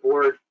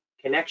board-to-board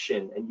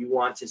connection and you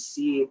want to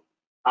see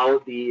how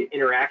the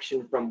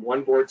interaction from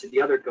one board to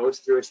the other goes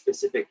through a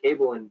specific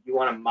cable, and you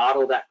want to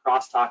model that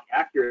crosstalk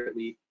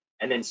accurately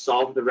and then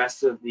solve the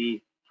rest of the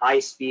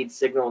high-speed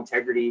signal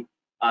integrity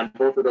on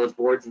both of those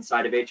boards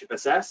inside of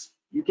HFSS,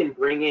 you can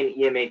bring in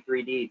EMA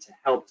 3D to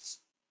help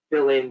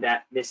fill in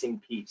that missing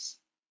piece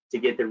to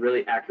get the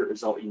really accurate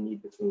result you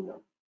need between them.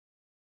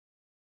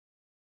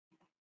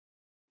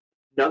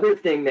 Another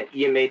thing that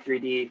EMA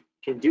 3D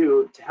can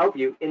do to help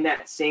you in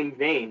that same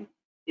vein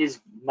is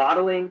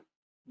modeling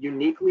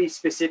uniquely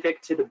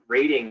specific to the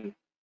braiding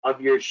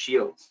of your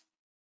shields.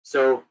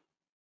 So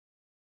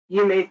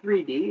EMA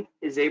 3D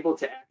is able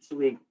to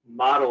actually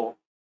model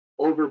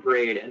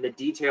overbraid and the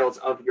details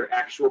of your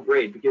actual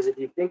braid, because if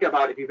you think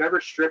about, if you've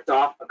ever stripped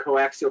off a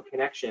coaxial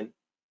connection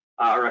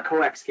or a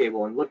coax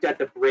cable and looked at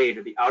the braid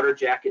or the outer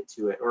jacket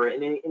to it, or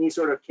in any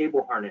sort of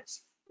cable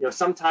harness,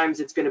 sometimes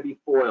it's going to be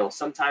foil,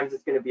 sometimes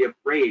it's going to be a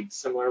braid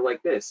similar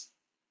like this.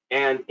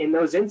 And in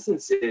those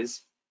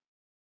instances,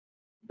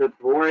 the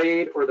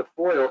braid or the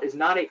foil is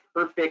not a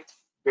perfect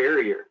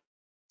barrier.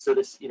 So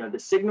this, the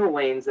signal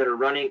lanes that are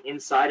running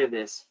inside of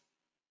this,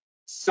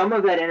 some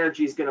of that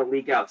energy is going to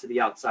leak out to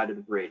the outside of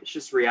the braid. It's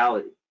just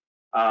reality.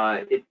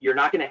 You're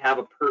not going to have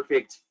a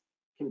perfect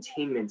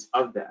containment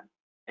of that.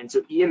 And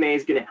so EMA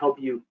is going to help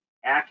you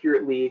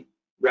accurately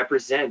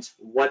represent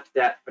what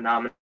that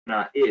phenomena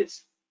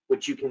is,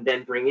 which you can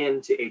then bring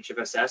into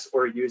HFSS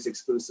or use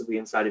exclusively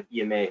inside of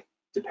EMA,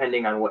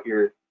 depending on what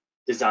your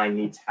design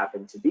needs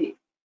happen to be.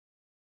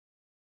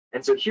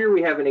 And so here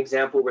we have an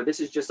example where this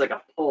is just like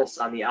a pulse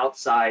on the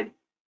outside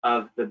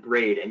of the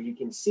braid. And you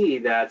can see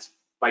that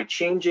by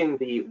changing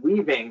the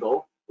weave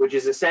angle, which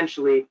is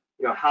essentially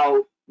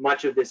how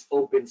much of this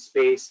open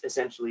space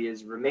essentially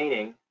is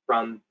remaining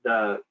from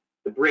the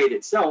braid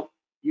itself,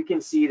 you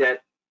can see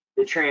that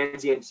the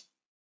transient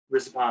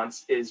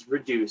response is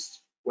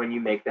reduced when you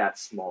make that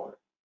smaller.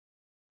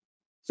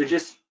 So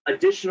just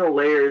additional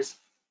layers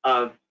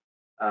of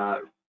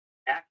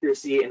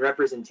accuracy and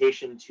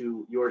representation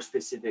to your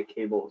specific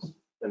cables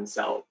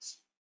themselves.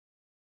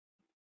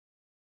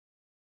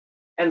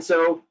 And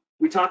so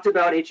we talked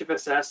about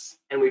HFSS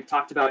and we've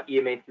talked about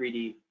EMA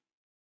 3D.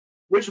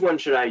 Which one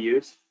should I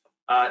use?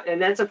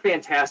 And that's a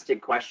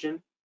fantastic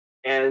question.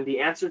 And the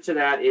answer to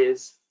that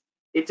is,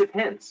 it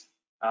depends.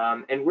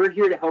 And we're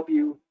here to help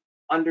you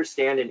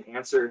understand and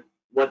answer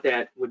what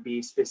that would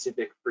be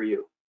specific for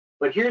you.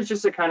 But here's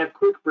just a kind of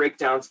quick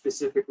breakdown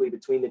specifically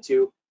between the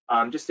two,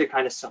 just to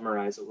kind of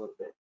summarize a little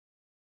bit.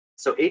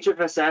 So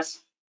HFSS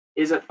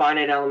is a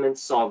finite element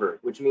solver,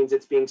 which means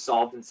it's being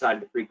solved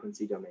inside the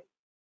frequency domain.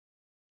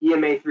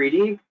 EMA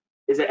 3D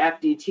is an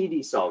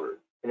FDTD solver,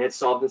 and it's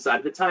solved inside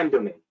of the time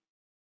domain.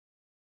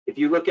 If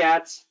you look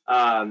at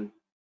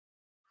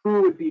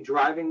who would be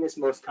driving this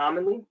most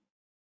commonly,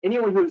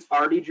 anyone who's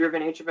already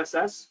driven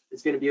HFSS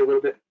is going to be a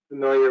little bit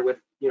familiar with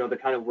the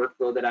kind of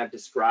workflow that I've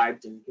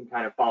described and can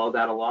kind of follow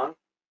that along.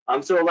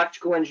 So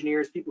electrical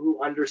engineers, people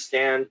who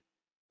understand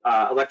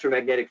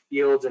electromagnetic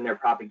fields and their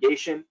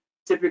propagation,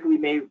 typically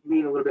may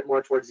lean a little bit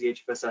more towards the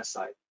HFSS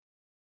side.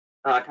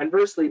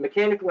 Conversely,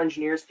 mechanical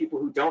engineers, people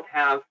who don't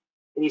have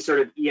any sort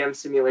of EM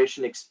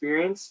simulation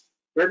experience,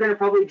 they're going to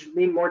probably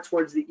lean more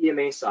towards the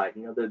EMA side.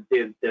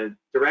 The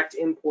direct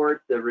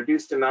import, the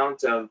reduced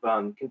amount of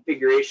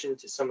configuration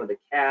to some of the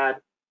CAD.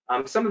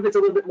 Some of it's a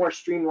little bit more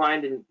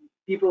streamlined, and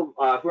people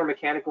who are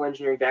mechanical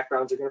engineering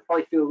backgrounds are going to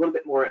probably feel a little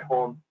bit more at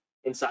home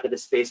inside of the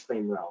space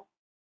plane realm.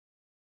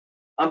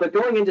 But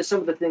going into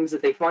some of the things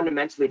that they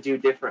fundamentally do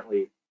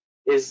differently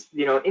is,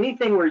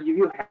 anything where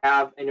you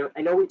have,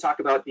 I know we talk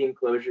about the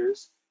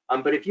enclosures,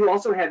 but if you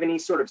also have any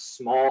sort of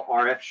small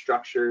RF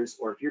structures,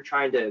 or if you're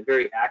trying to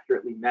very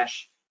accurately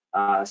mesh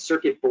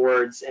circuit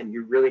boards and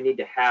you really need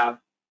to have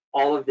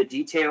all of the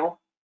detail,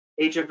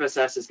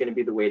 HFSS is going to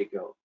be the way to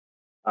go.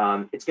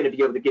 It's going to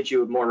be able to get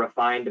you a more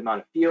refined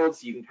amount of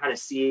fields. You can kind of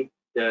see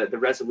the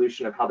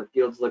resolution of how the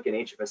fields look in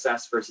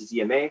HFSS versus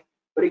EMA.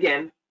 But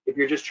again, if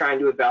you're just trying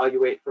to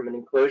evaluate from an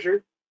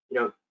enclosure,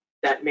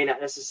 that may not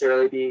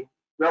necessarily be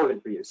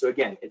relevant for you. So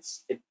again,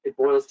 it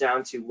boils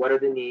down to what are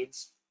the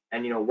needs,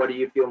 and what do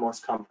you feel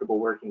most comfortable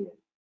working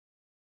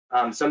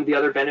in. Some of the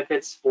other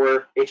benefits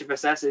for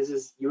HFSS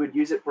is you would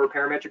use it for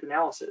parametric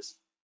analysis.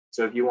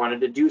 So if you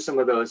wanted to do some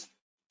of those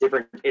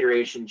different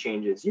iteration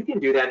changes, you can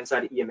do that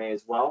inside of EMA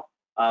as well.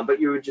 But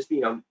you would just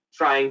be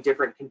trying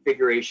different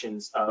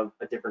configurations of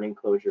a different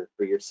enclosure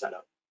for your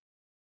setup.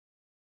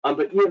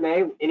 But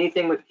EMA,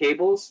 anything with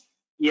cables,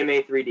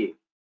 EMA 3D.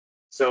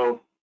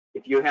 So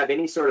if you have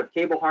any sort of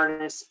cable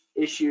harness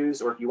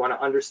issues, or if you want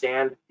to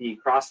understand the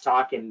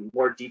crosstalk in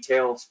more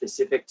detail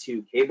specific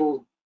to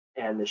cable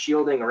and the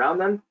shielding around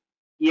them,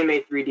 EMA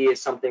 3D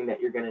is something that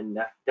you're going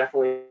to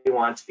definitely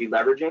want to be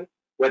leveraging,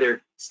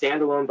 whether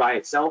standalone by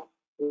itself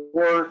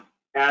or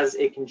as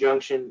a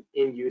conjunction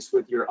in use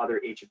with your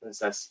other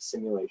HFSS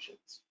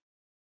simulations.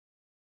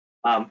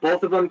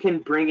 Both of them can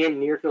bring in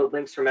near-field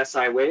links from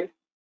SI Wave.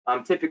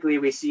 Typically,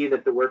 we see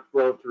that the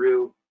workflow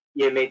through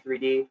EMA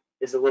 3D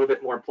is a little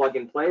bit more plug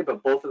and play,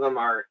 but both of them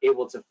are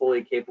able to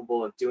fully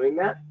capable of doing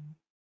that.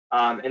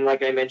 And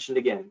like I mentioned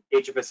again,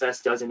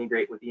 HFSS does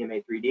integrate with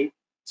EMA 3D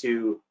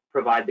to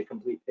provide the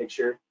complete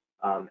picture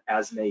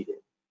as needed.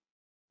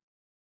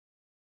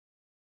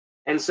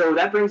 And so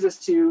that brings us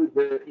to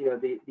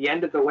the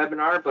end of the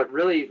webinar, but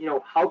really,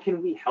 how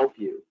can we help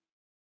you?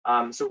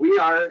 So we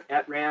are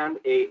at RAND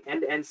a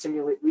end-to-end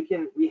simulate.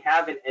 We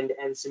have an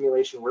end-to-end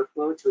simulation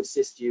workflow to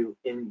assist you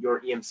in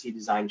your EMC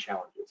design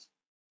challenges.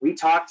 We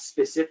talked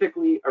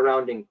specifically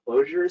around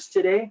enclosures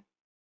today,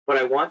 but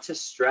I want to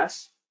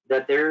stress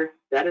that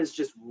that is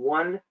just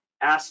one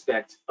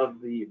aspect of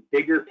the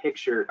bigger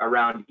picture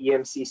around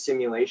EMC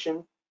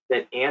simulation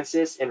that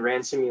Ansys and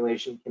RAND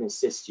simulation can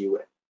assist you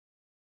with.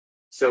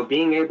 So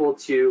being able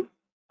to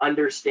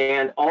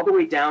understand all the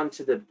way down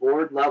to the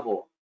board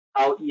level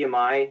how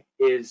EMI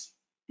is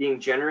being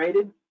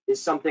generated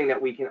is something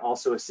that we can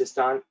also assist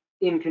on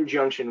in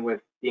conjunction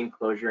with the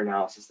enclosure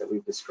analysis that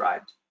we've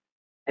described.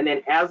 And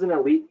then as an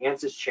elite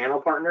Ansys channel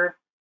partner,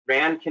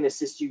 RAND can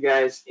assist you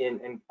guys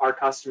and our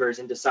customers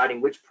in deciding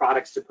which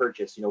products to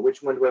purchase.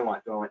 Which one do I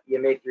want? Do I want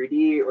EMA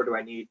 3D, or do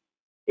I need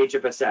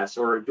HFSS,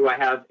 or do I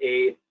have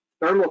a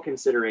thermal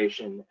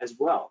consideration as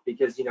well?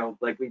 Because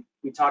like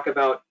we talk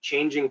about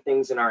changing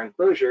things in our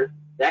enclosure,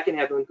 that can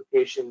have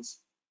implications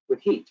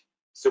with heat.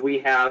 So we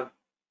have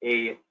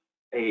a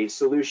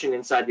solution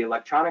inside the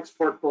electronics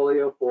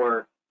portfolio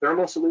for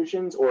thermal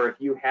solutions, or if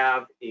you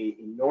have a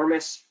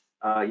enormous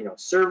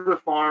server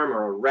farm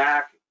or a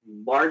rack,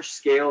 large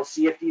scale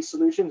CFD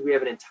solutions, we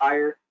have an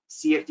entire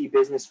CFD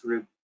business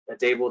group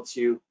that's able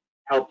to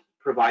help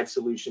provide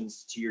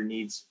solutions to your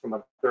needs from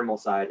a thermal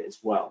side as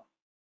well.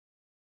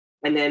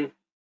 And then,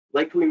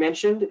 like we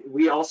mentioned,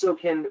 we also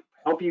can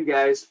help you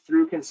guys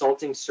through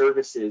consulting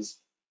services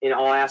in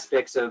all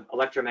aspects of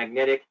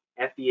electromagnetic,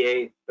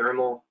 FEA,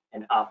 thermal,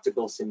 and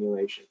optical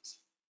simulations.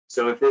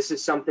 So if this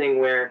is something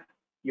where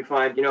you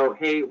find, you know,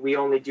 hey, we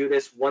only do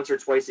this once or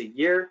twice a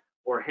year,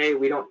 or hey,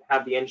 we don't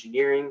have the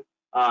engineering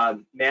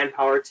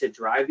manpower to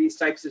drive these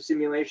types of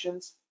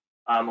simulations,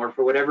 or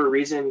for whatever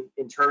reason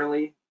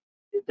internally,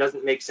 it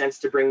doesn't make sense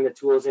to bring the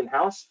tools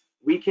in-house,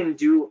 we can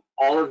do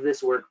all of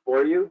this work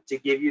for you to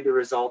give you the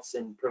results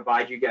and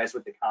provide you guys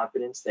with the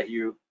confidence that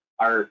you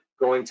are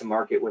going to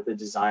market with a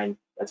design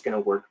that's going to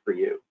work for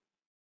you.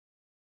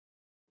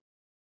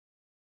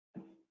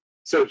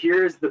 So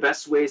here's the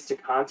best ways to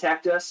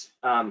contact us.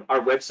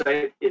 Our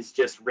website is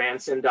just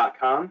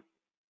ransim.com.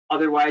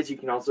 Otherwise, you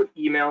can also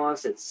email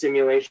us at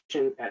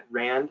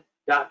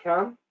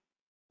simulation@rand.com.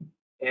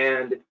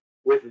 And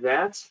with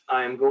that,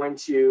 I'm going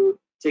to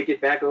take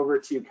it back over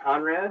to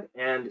Conrad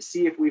and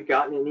see if we've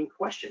gotten any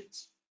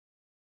questions.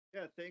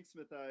 Yeah, thanks,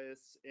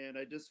 Matthias. And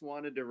I just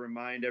wanted to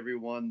remind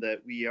everyone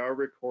that we are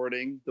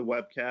recording the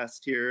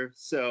webcast here.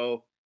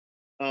 So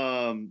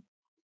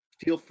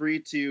feel free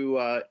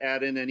to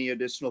add in any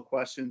additional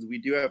questions. We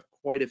do have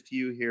quite a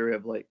few here, we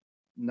have like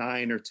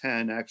 9 or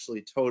 10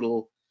 actually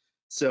total.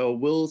 So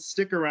we'll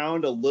stick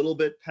around a little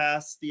bit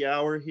past the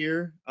hour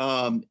here.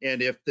 And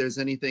if there's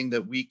anything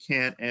that we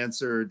can't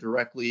answer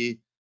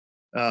directly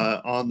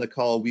on the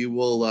call, we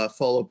will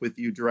follow up with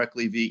you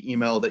directly via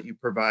email that you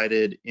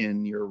provided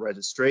in your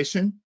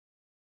registration.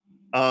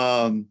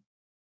 So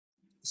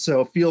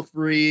feel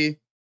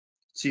free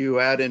to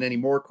add in any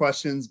more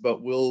questions,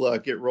 but we'll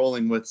get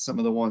rolling with some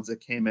of the ones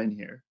that came in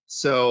here.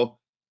 So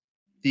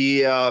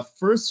the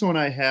first one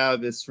I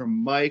have is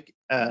from Mike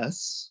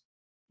S.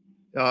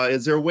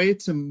 Is there a way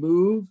to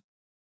move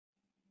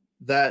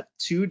that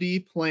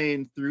 2D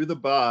plane through the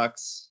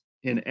box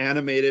and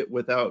animate it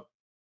without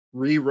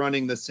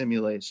rerunning the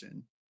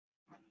simulation?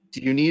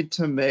 Do you need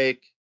to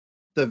make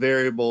the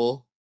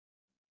variable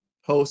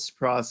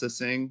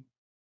post-processing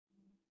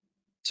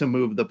to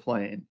move the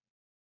plane?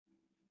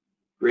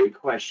 Great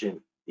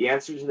question. The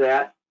answer to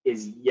that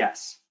is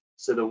yes.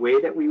 So the way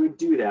that we would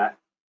do that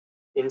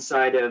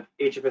inside of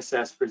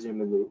HFSS,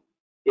 presumably,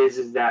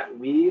 is that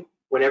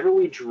whenever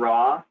we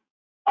draw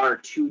our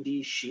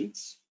 2D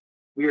sheets,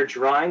 we are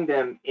drawing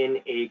them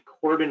in a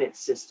coordinate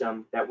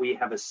system that we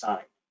have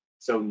assigned.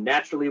 So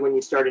naturally, when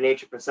you start an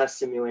HFSS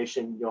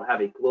simulation, you'll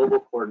have a global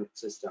coordinate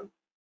system.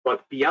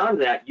 But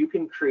beyond that, you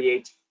can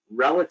create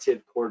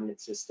relative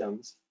coordinate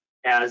systems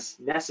as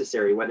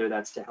necessary, whether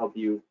that's to help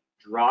you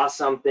draw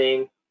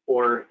something,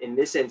 or in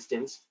this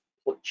instance,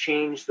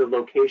 change the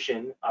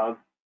location of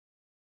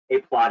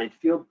a plotted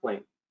field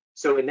plane.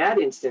 So in that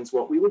instance,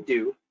 what we would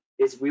do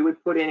is we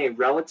would put in a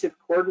relative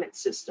coordinate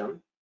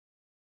system,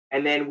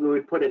 and then we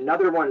would put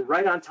another one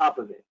right on top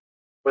of it.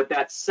 But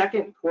that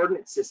second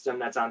coordinate system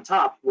that's on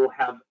top will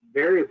have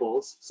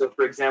variables. So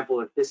for example,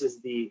 if this is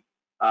the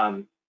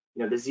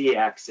the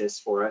z-axis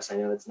for us, I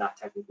know it's not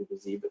technically the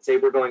z, but say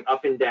we're going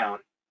up and down,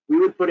 we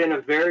would put in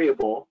a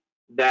variable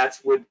that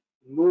would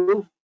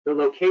move the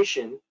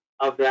location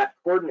of that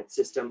coordinate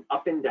system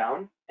up and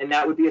down, and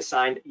that would be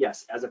assigned,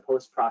 yes, as a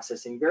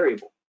post-processing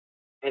variable.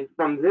 And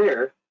from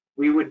there,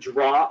 we would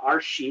draw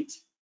our sheet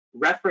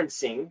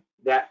referencing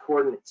that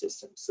coordinate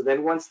system. So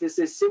then once this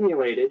is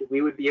simulated,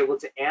 we would be able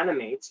to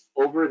animate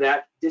over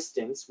that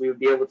distance. We would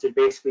be able to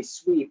basically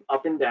sweep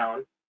up and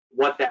down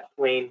what that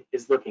plane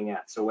is looking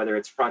at. So whether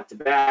it's front to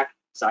back,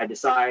 side to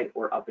side,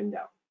 or up and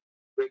down.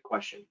 Great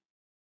question.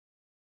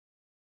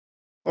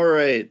 All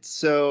right,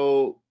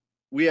 so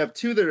we have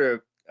two that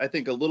are, I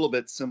think, a little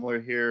bit similar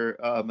here,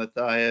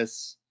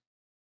 Matthias,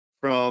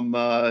 from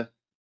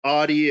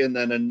Audie and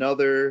then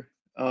another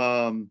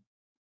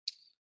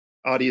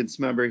audience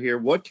member here.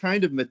 What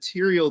kind of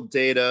material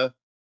data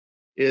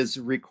is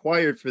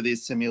required for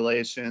these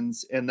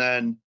simulations? And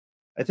then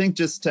I think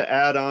just to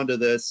add on to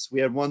this,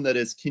 we have one that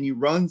is, can you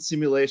run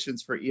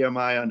simulations for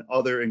EMI on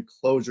other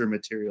enclosure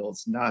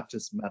materials, not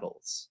just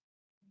metals?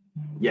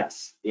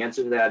 Yes, the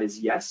answer to that is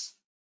yes.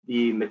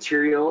 The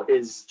material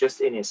is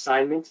just an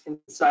assignment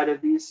inside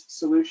of these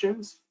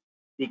solutions.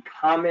 The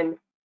common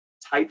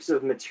types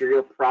of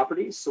material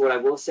properties. So what I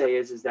will say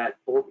is that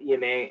both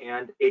EMA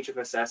and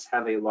HFSS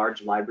have a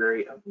large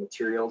library of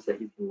materials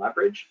that you can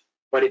leverage.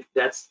 But if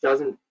that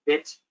doesn't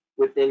fit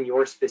within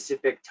your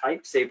specific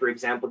type, say for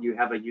example, you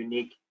have a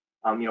unique,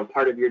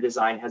 part of your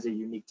design has a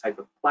unique type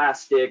of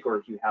plastic, or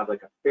if you have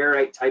like a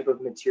ferrite type of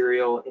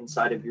material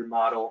inside of your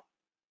model,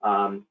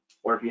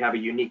 or if you have a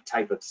unique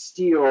type of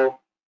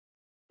steel,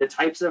 the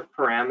types of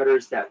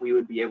parameters that we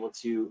would be able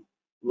to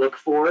look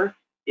for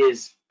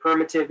is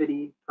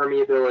permittivity,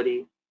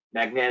 permeability,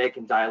 magnetic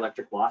and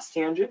dielectric loss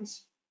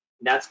tangents.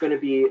 And that's going to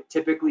be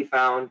typically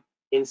found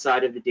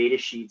inside of the data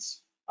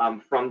sheets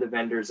from the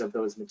vendors of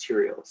those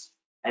materials.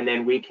 And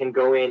then we can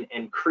go in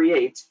and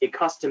create a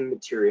custom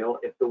material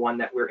if the one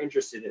that we're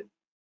interested in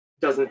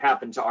doesn't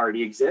happen to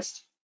already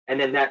exist. And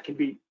then that can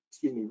be,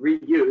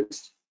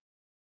 reused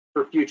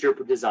for future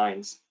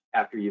designs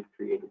after you've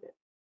created it.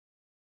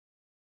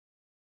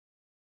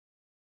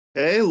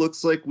 Okay,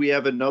 looks like we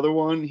have another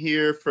one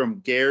here from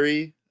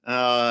Gary.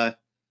 Last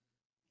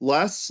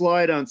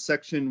slide on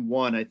section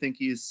 1. I think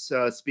he's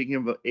speaking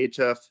of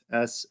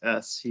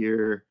HFSS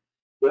here.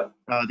 Yep.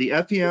 The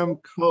FEM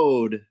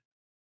code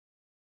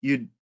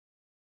you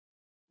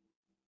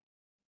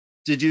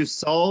did you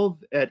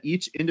solve at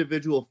each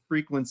individual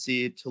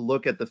frequency to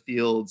look at the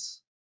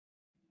fields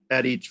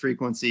at each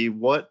frequency?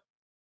 What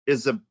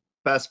is the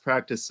best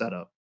practice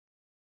setup?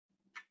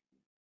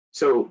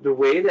 So the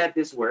way that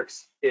this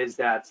works is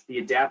that the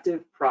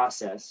adaptive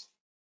process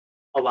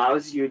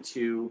allows you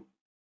to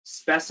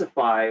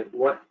specify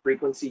what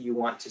frequency you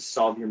want to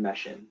solve your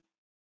mesh in.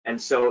 And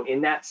so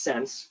in that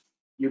sense,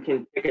 you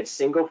can pick a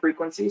single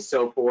frequency.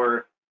 So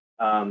for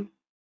an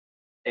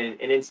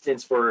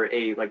instance for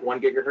a like 1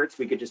 gigahertz,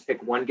 we could just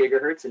pick 1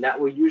 gigahertz, and that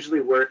will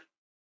usually work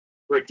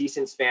for a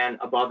decent span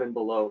above and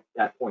below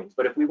that point.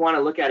 But if we want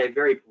to look at a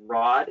very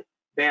broad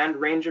band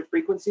range of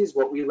frequencies,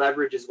 what we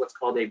leverage is what's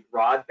called a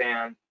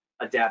broadband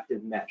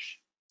adaptive mesh.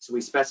 So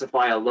we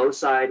specify a low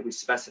side, we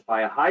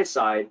specify a high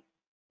side.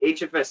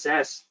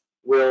 HFSS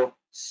will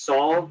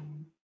solve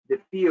the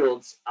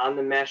fields on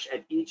the mesh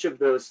at each of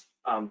those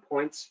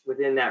points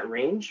within that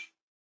range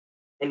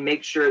and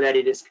make sure that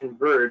it is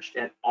converged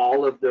at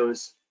all of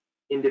those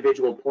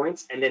individual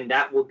points, and then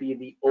that will be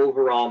the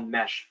overall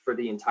mesh for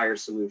the entire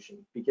solution.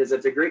 Because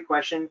that's a great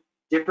question.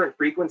 Different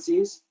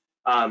frequencies,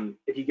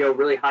 if you go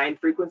really high in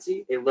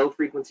frequency, a low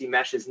frequency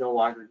mesh is no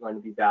longer going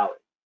to be valid.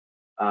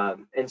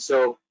 And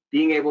so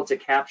being able to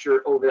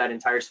capture over that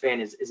entire span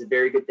is a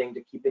very good thing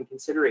to keep in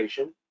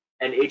consideration.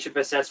 And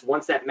HFSS,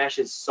 once that mesh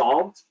is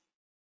solved,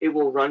 it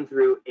will run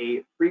through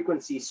a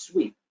frequency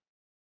sweep.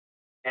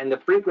 And the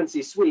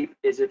frequency sweep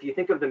is, if you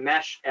think of the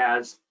mesh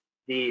as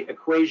the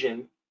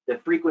equation, the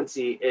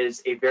frequency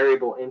is a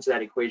variable into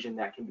that equation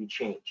that can be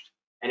changed,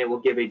 and it will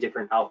give a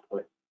different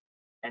output.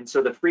 And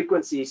so the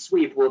frequency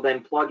sweep will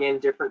then plug in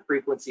different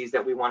frequencies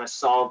that we want to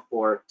solve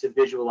for to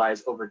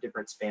visualize over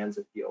different spans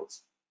of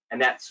fields.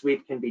 And that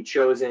sweep can be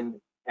chosen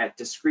at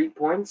discrete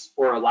points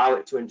or allow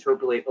it to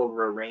interpolate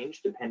over a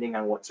range depending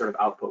on what sort of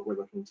output we're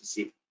looking to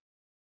see.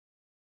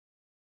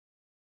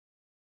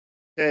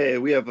 Okay,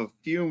 we have a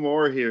few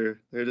more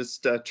here. They're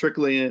just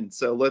trickling in.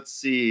 So let's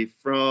see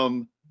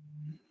from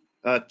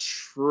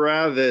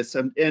Travis.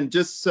 And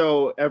just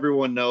so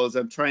everyone knows,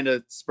 I'm trying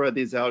to spread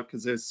these out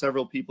because there's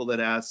several people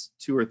that asked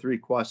 2 or 3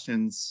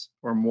 questions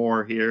or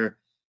more here.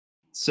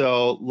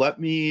 So let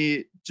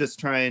me just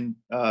try and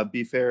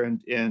be fair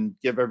and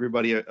give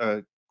everybody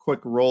a quick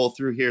roll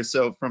through here.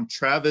 So from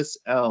Travis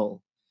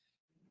L.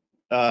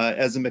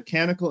 As a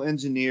mechanical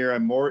engineer,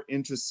 I'm more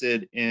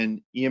interested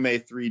in EMA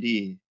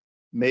 3D.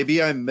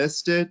 Maybe I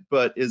missed it,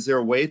 but is there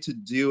a way to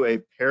do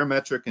a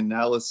parametric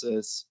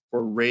analysis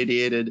for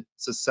radiated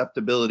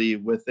susceptibility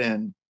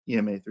within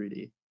EMA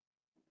 3D?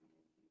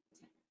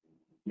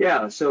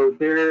 Yeah, so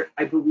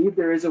I believe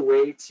there is a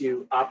way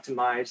to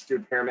optimize through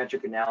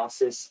parametric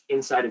analysis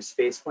inside of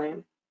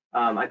SpacePlan.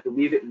 I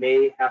believe it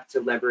may have to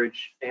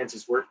leverage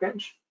Ansys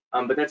Workbench,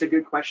 but that's a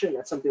good question.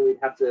 That's something we'd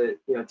have to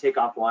take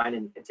offline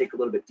and take a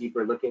little bit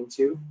deeper look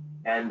into.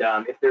 And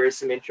if there is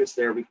some interest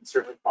there, we can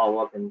certainly follow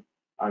up and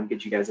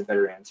get you guys a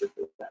better answer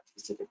for that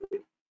specifically.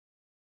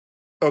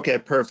 Okay,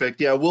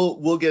 perfect. Yeah,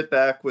 we'll get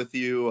back with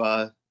you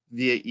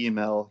via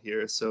email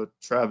here. So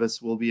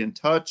Travis will be in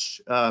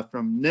touch.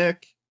 From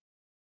Nick,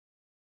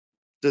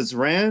 does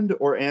RAND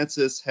or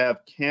Ansys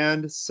have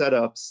canned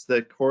setups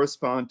that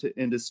correspond to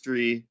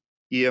industry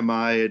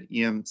EMI and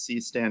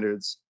EMC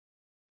standards?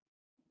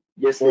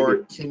 Yes, they Or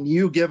do. can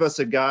you give us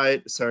a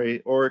guide,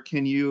 or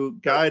can you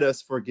guide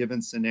us for a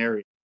given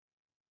scenario?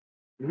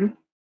 Mm-hmm.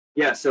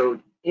 Yeah,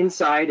 so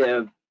inside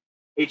of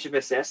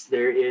HFSS,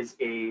 there is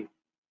a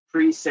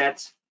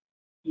preset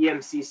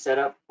EMC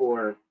setup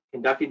for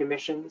conductive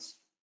emissions,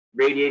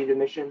 radiated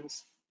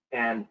emissions,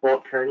 and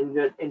bulk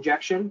current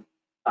injection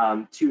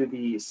to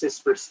the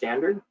CISPR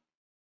standard.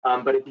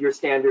 But if your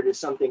standard is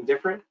something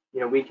different,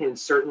 we can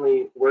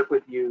certainly work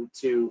with you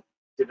to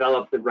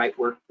develop the right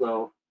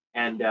workflow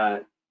and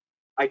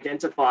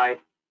identify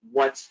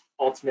what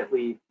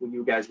ultimately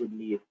you guys would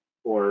need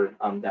for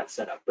that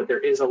setup. But there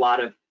is a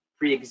lot of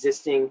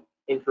pre-existing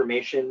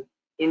information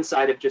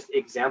inside of just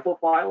example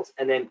files.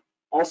 And then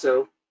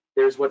also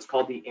there's what's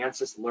called the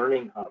Ansys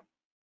Learning Hub.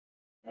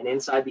 And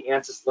inside the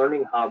Ansys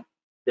Learning Hub,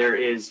 there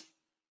is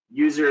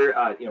user,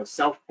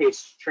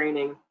 self-paced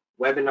training,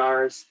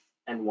 webinars,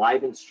 and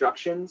live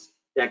instructions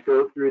that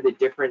go through the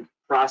different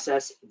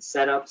process and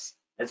setups,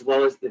 as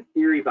well as the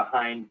theory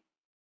behind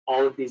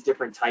all of these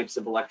different types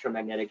of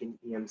electromagnetic and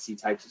EMC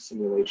types of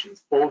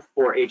simulations, both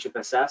for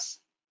HFSS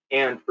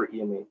and for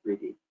EMA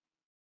 3D.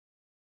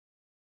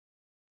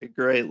 Okay,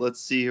 great. Let's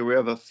see here. We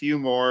have a few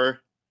more.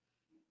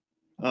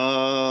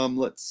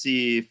 Let's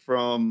see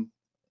from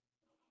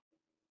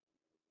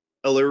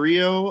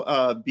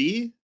Ilario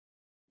B.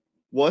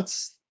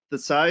 What's the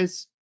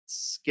size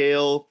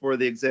scale for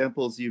the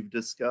examples you've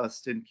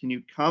discussed? And can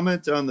you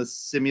comment on the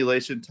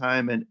simulation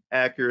time and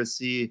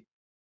accuracy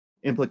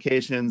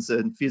implications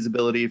and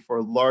feasibility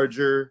for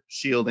larger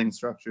shielding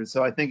structures?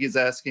 So I think he's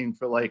asking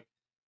for like,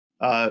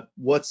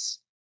 what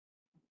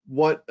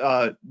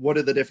are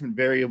the different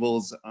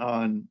variables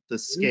on the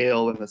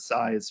scale and the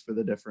size for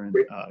the different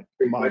Great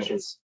models? Question.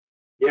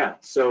 Yeah,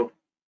 so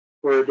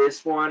for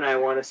this one, I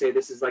want to say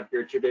this is like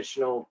your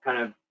traditional kind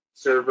of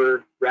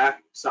server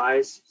rack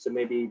size, so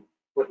maybe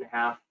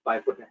 1.5 by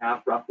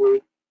 1.5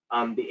 roughly.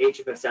 The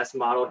HFSS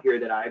model here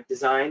that I've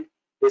designed,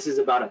 this is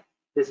about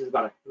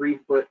a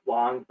 3-foot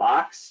long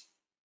box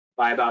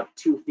by about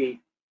 2 feet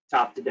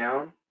top to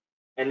down,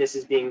 and this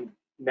is being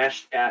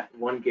meshed at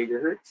 1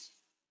 gigahertz.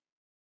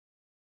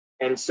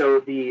 And so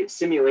the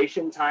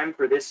simulation time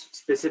for this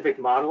specific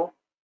model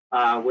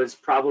was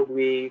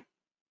probably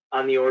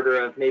on the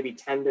order of maybe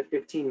 10 to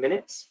 15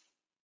 minutes.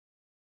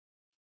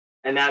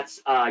 And that's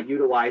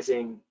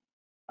utilizing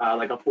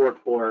like a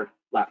 4-core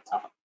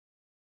laptop.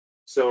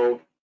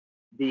 So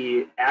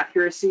the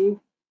accuracy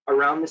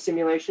around the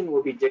simulation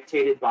will be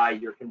dictated by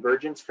your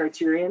convergence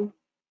criterion.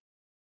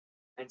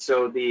 And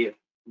so the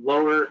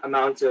lower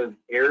amount of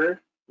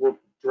error will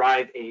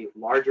drive a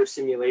larger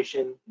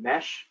simulation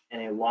mesh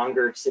and a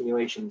longer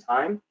simulation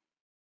time.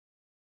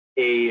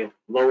 A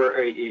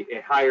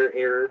higher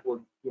error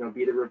will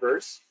be the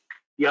reverse.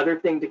 The other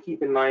thing to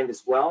keep in mind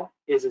as well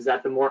is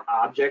that the more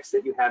objects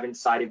that you have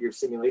inside of your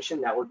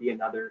simulation, that would be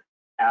another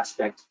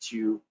aspect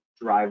to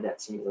drive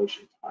that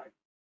simulation time.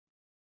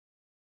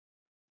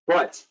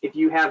 But if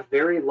you have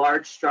very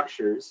large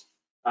structures,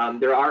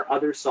 there are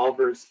other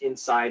solvers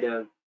inside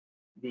of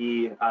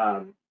the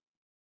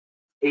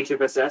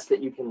HFSS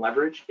that you can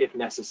leverage if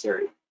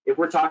necessary. If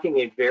we're talking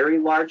a very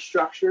large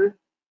structure,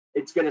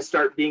 it's going to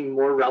start being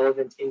more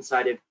relevant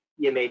inside of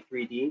EMA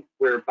 3D,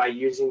 where by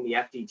using the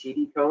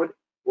FDTD code,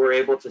 we're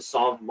able to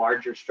solve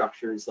larger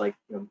structures like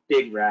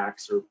big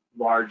racks or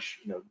large,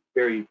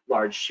 very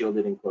large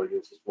shielded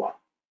enclosures as well.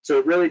 So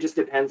it really just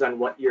depends on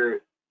what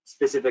your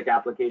specific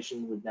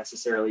application would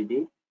necessarily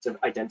be to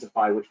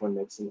identify which one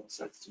makes the most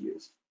sense to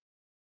use.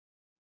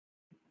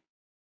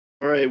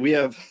 All right, we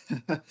have,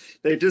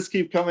 they just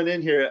keep coming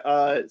in here.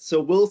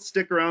 So we'll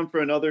stick around for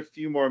another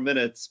few more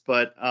minutes,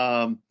 but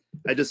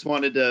I just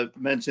wanted to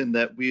mention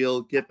that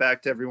we'll get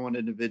back to everyone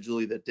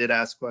individually that did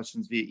ask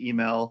questions via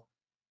email.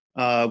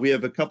 We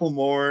have a couple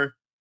more.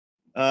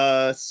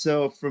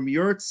 So from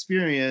your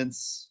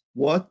experience,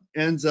 what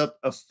ends up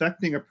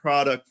affecting a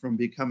product from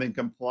becoming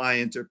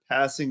compliant or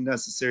passing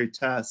necessary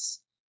tests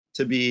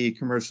to be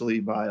commercially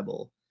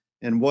viable?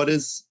 And what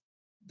is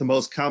the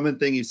most common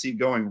thing you see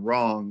going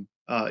wrong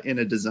in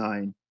a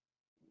design?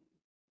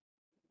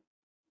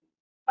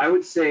 I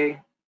would say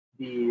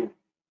the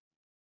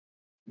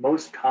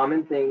most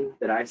common thing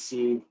that I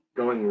see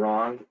going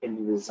wrong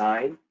in the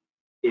design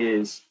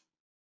is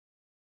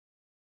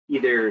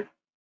either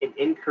an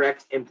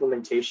incorrect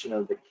implementation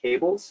of the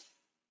cables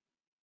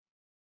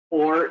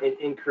or an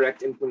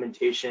incorrect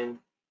implementation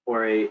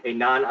or a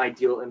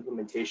non-ideal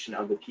implementation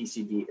of the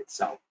PCB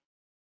itself.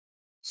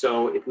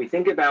 So if we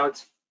think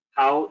about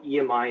how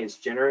EMI is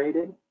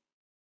generated,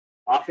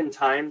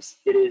 oftentimes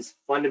it is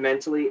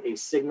fundamentally a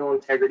signal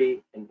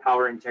integrity and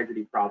power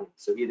integrity problem.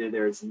 So either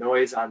there's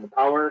noise on the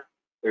power,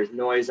 there's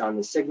noise on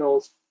the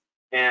signals,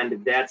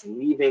 and that's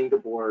leaving the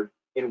board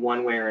in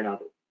one way or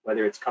another,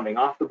 whether it's coming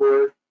off the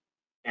board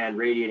and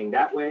radiating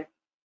that way,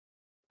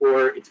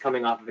 or it's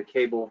coming off of a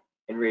cable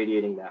and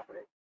radiating that way.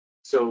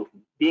 So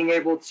being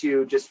able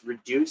to just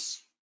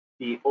reduce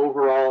the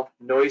overall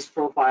noise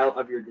profile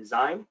of your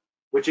design,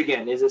 which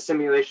again is a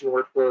simulation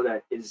workflow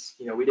that is,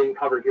 we didn't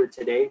cover here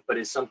today, but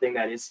is something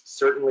that is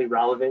certainly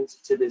relevant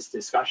to this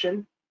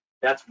discussion.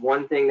 That's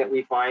one thing that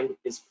we find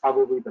is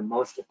probably the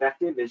most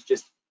effective, is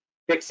just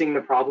fixing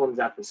the problems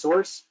at the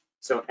source.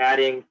 So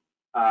adding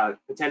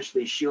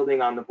potentially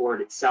shielding on the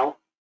board itself.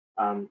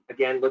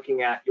 Again,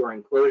 looking at your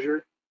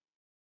enclosure,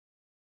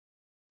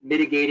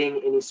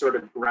 mitigating any sort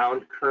of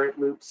ground current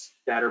loops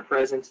that are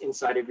present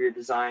inside of your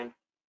design,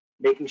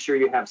 making sure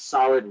you have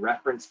solid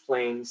reference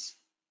planes,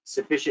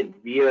 sufficient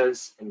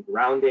vias and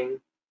grounding,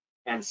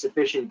 and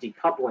sufficient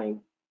decoupling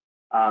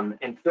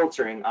and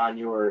filtering on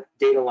your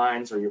data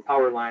lines or your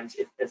power lines,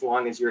 as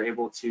long as you're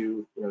able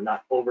to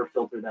not over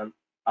filter them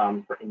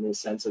in the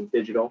sense of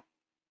digital.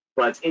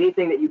 But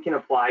anything that you can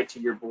apply to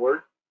your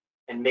board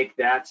and make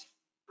that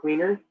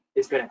cleaner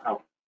is going to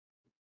help.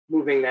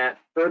 Moving that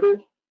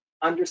further,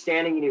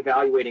 understanding and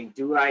evaluating,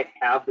 do I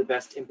have the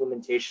best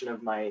implementation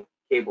of my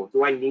cable?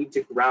 Do I need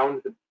to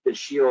ground the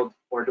shield,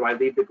 or do I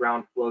leave the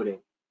ground floating?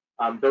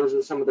 Those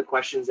are some of the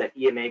questions that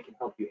EMA can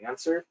help you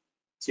answer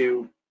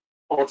to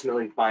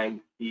ultimately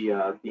find the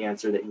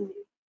answer that you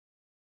need.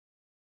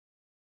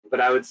 But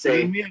I would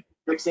say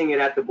fixing it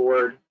at the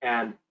board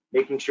and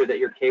making sure that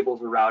your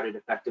cables are routed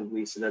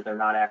effectively so that they're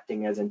not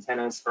acting as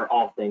antennas are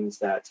all things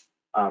that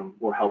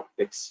will help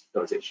fix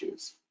those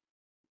issues.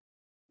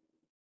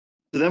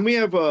 So then we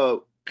have a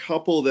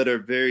couple that are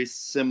very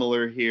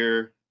similar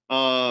here.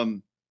 A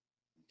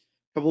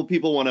couple of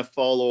people want to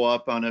follow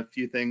up on a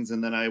few things,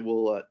 and then I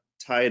will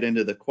tie it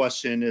into the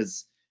question.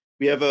 Is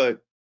we have a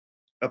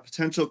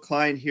potential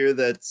client here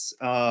that's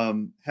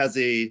has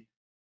a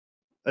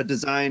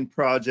design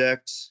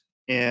project,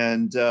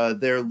 and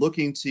they're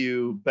looking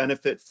to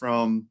benefit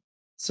from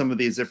some of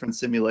these different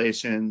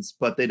simulations,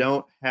 but they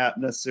don't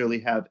necessarily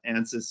have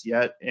Ansys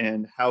yet.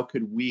 And how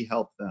could we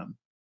help them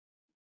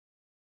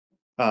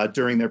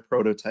during their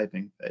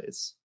prototyping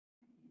phase?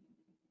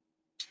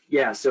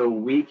 Yeah, so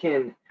we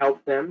can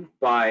help them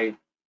by,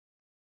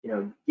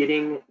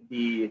 getting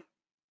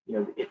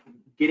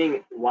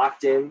getting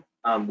locked in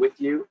with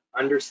you,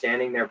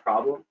 understanding their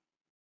problem,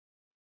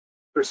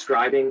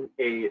 prescribing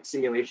a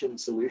simulation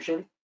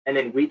solution, and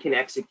then we can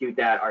execute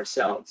that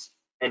ourselves.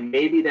 And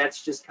maybe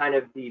that's just kind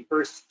of the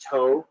first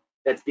toe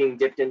that's being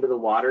dipped into the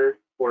water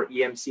for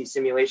EMC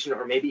simulation,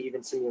 or maybe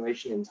even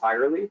simulation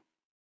entirely.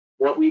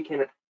 What we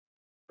can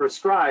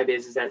prescribe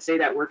is that, say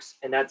that works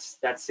and that's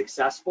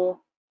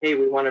successful. Hey,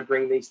 we want to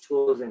bring these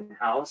tools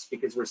in-house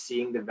because we're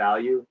seeing the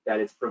value that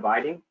it's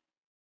providing.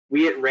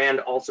 We at RAND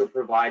also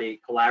provide a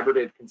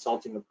collaborative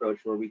consulting approach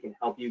where we can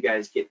help you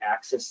guys get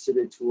access to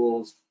the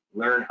tools,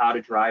 learn how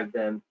to drive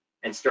them,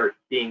 and start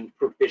being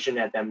proficient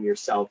at them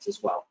yourselves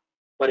as well.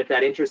 But if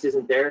that interest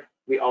isn't there,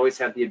 we always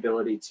have the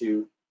ability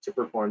to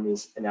perform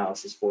these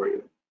analysis for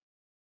you.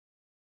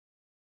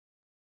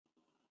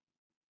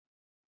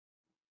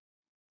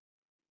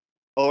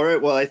 All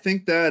right, well, I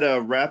think that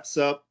wraps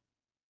up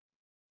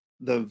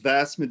the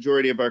vast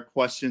majority of our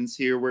questions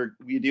here.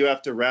 We do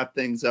have to wrap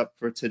things up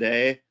for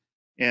today.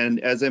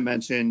 And as I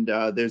mentioned,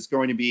 there's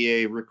going to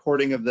be a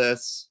recording of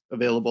this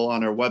available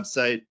on our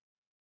website,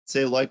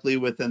 say likely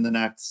within the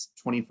next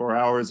 24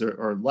 hours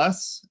or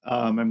less.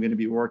 I'm going to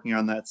be working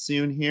on that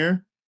soon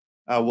here.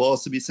 We'll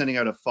also be sending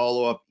out a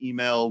follow-up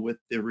email with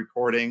the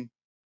recording.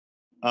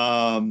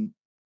 And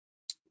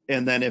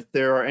then if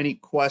there are any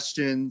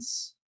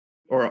questions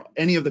or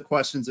any of the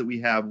questions that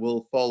we have,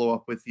 we'll follow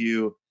up with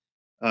you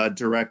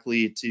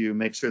directly to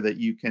make sure that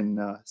you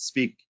can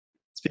speak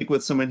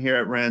with someone here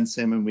at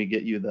RANSIM and we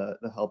get you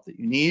the help that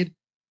you need.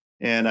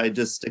 And I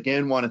just,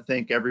 again, want to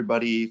thank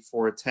everybody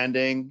for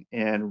attending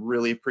and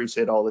really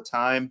appreciate all the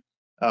time.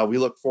 We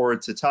look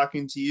forward to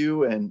talking to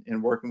you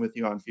and working with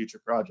you on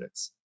future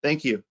projects.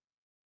 Thank you.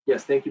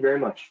 Yes, thank you very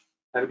much.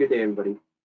 Have a good day, everybody.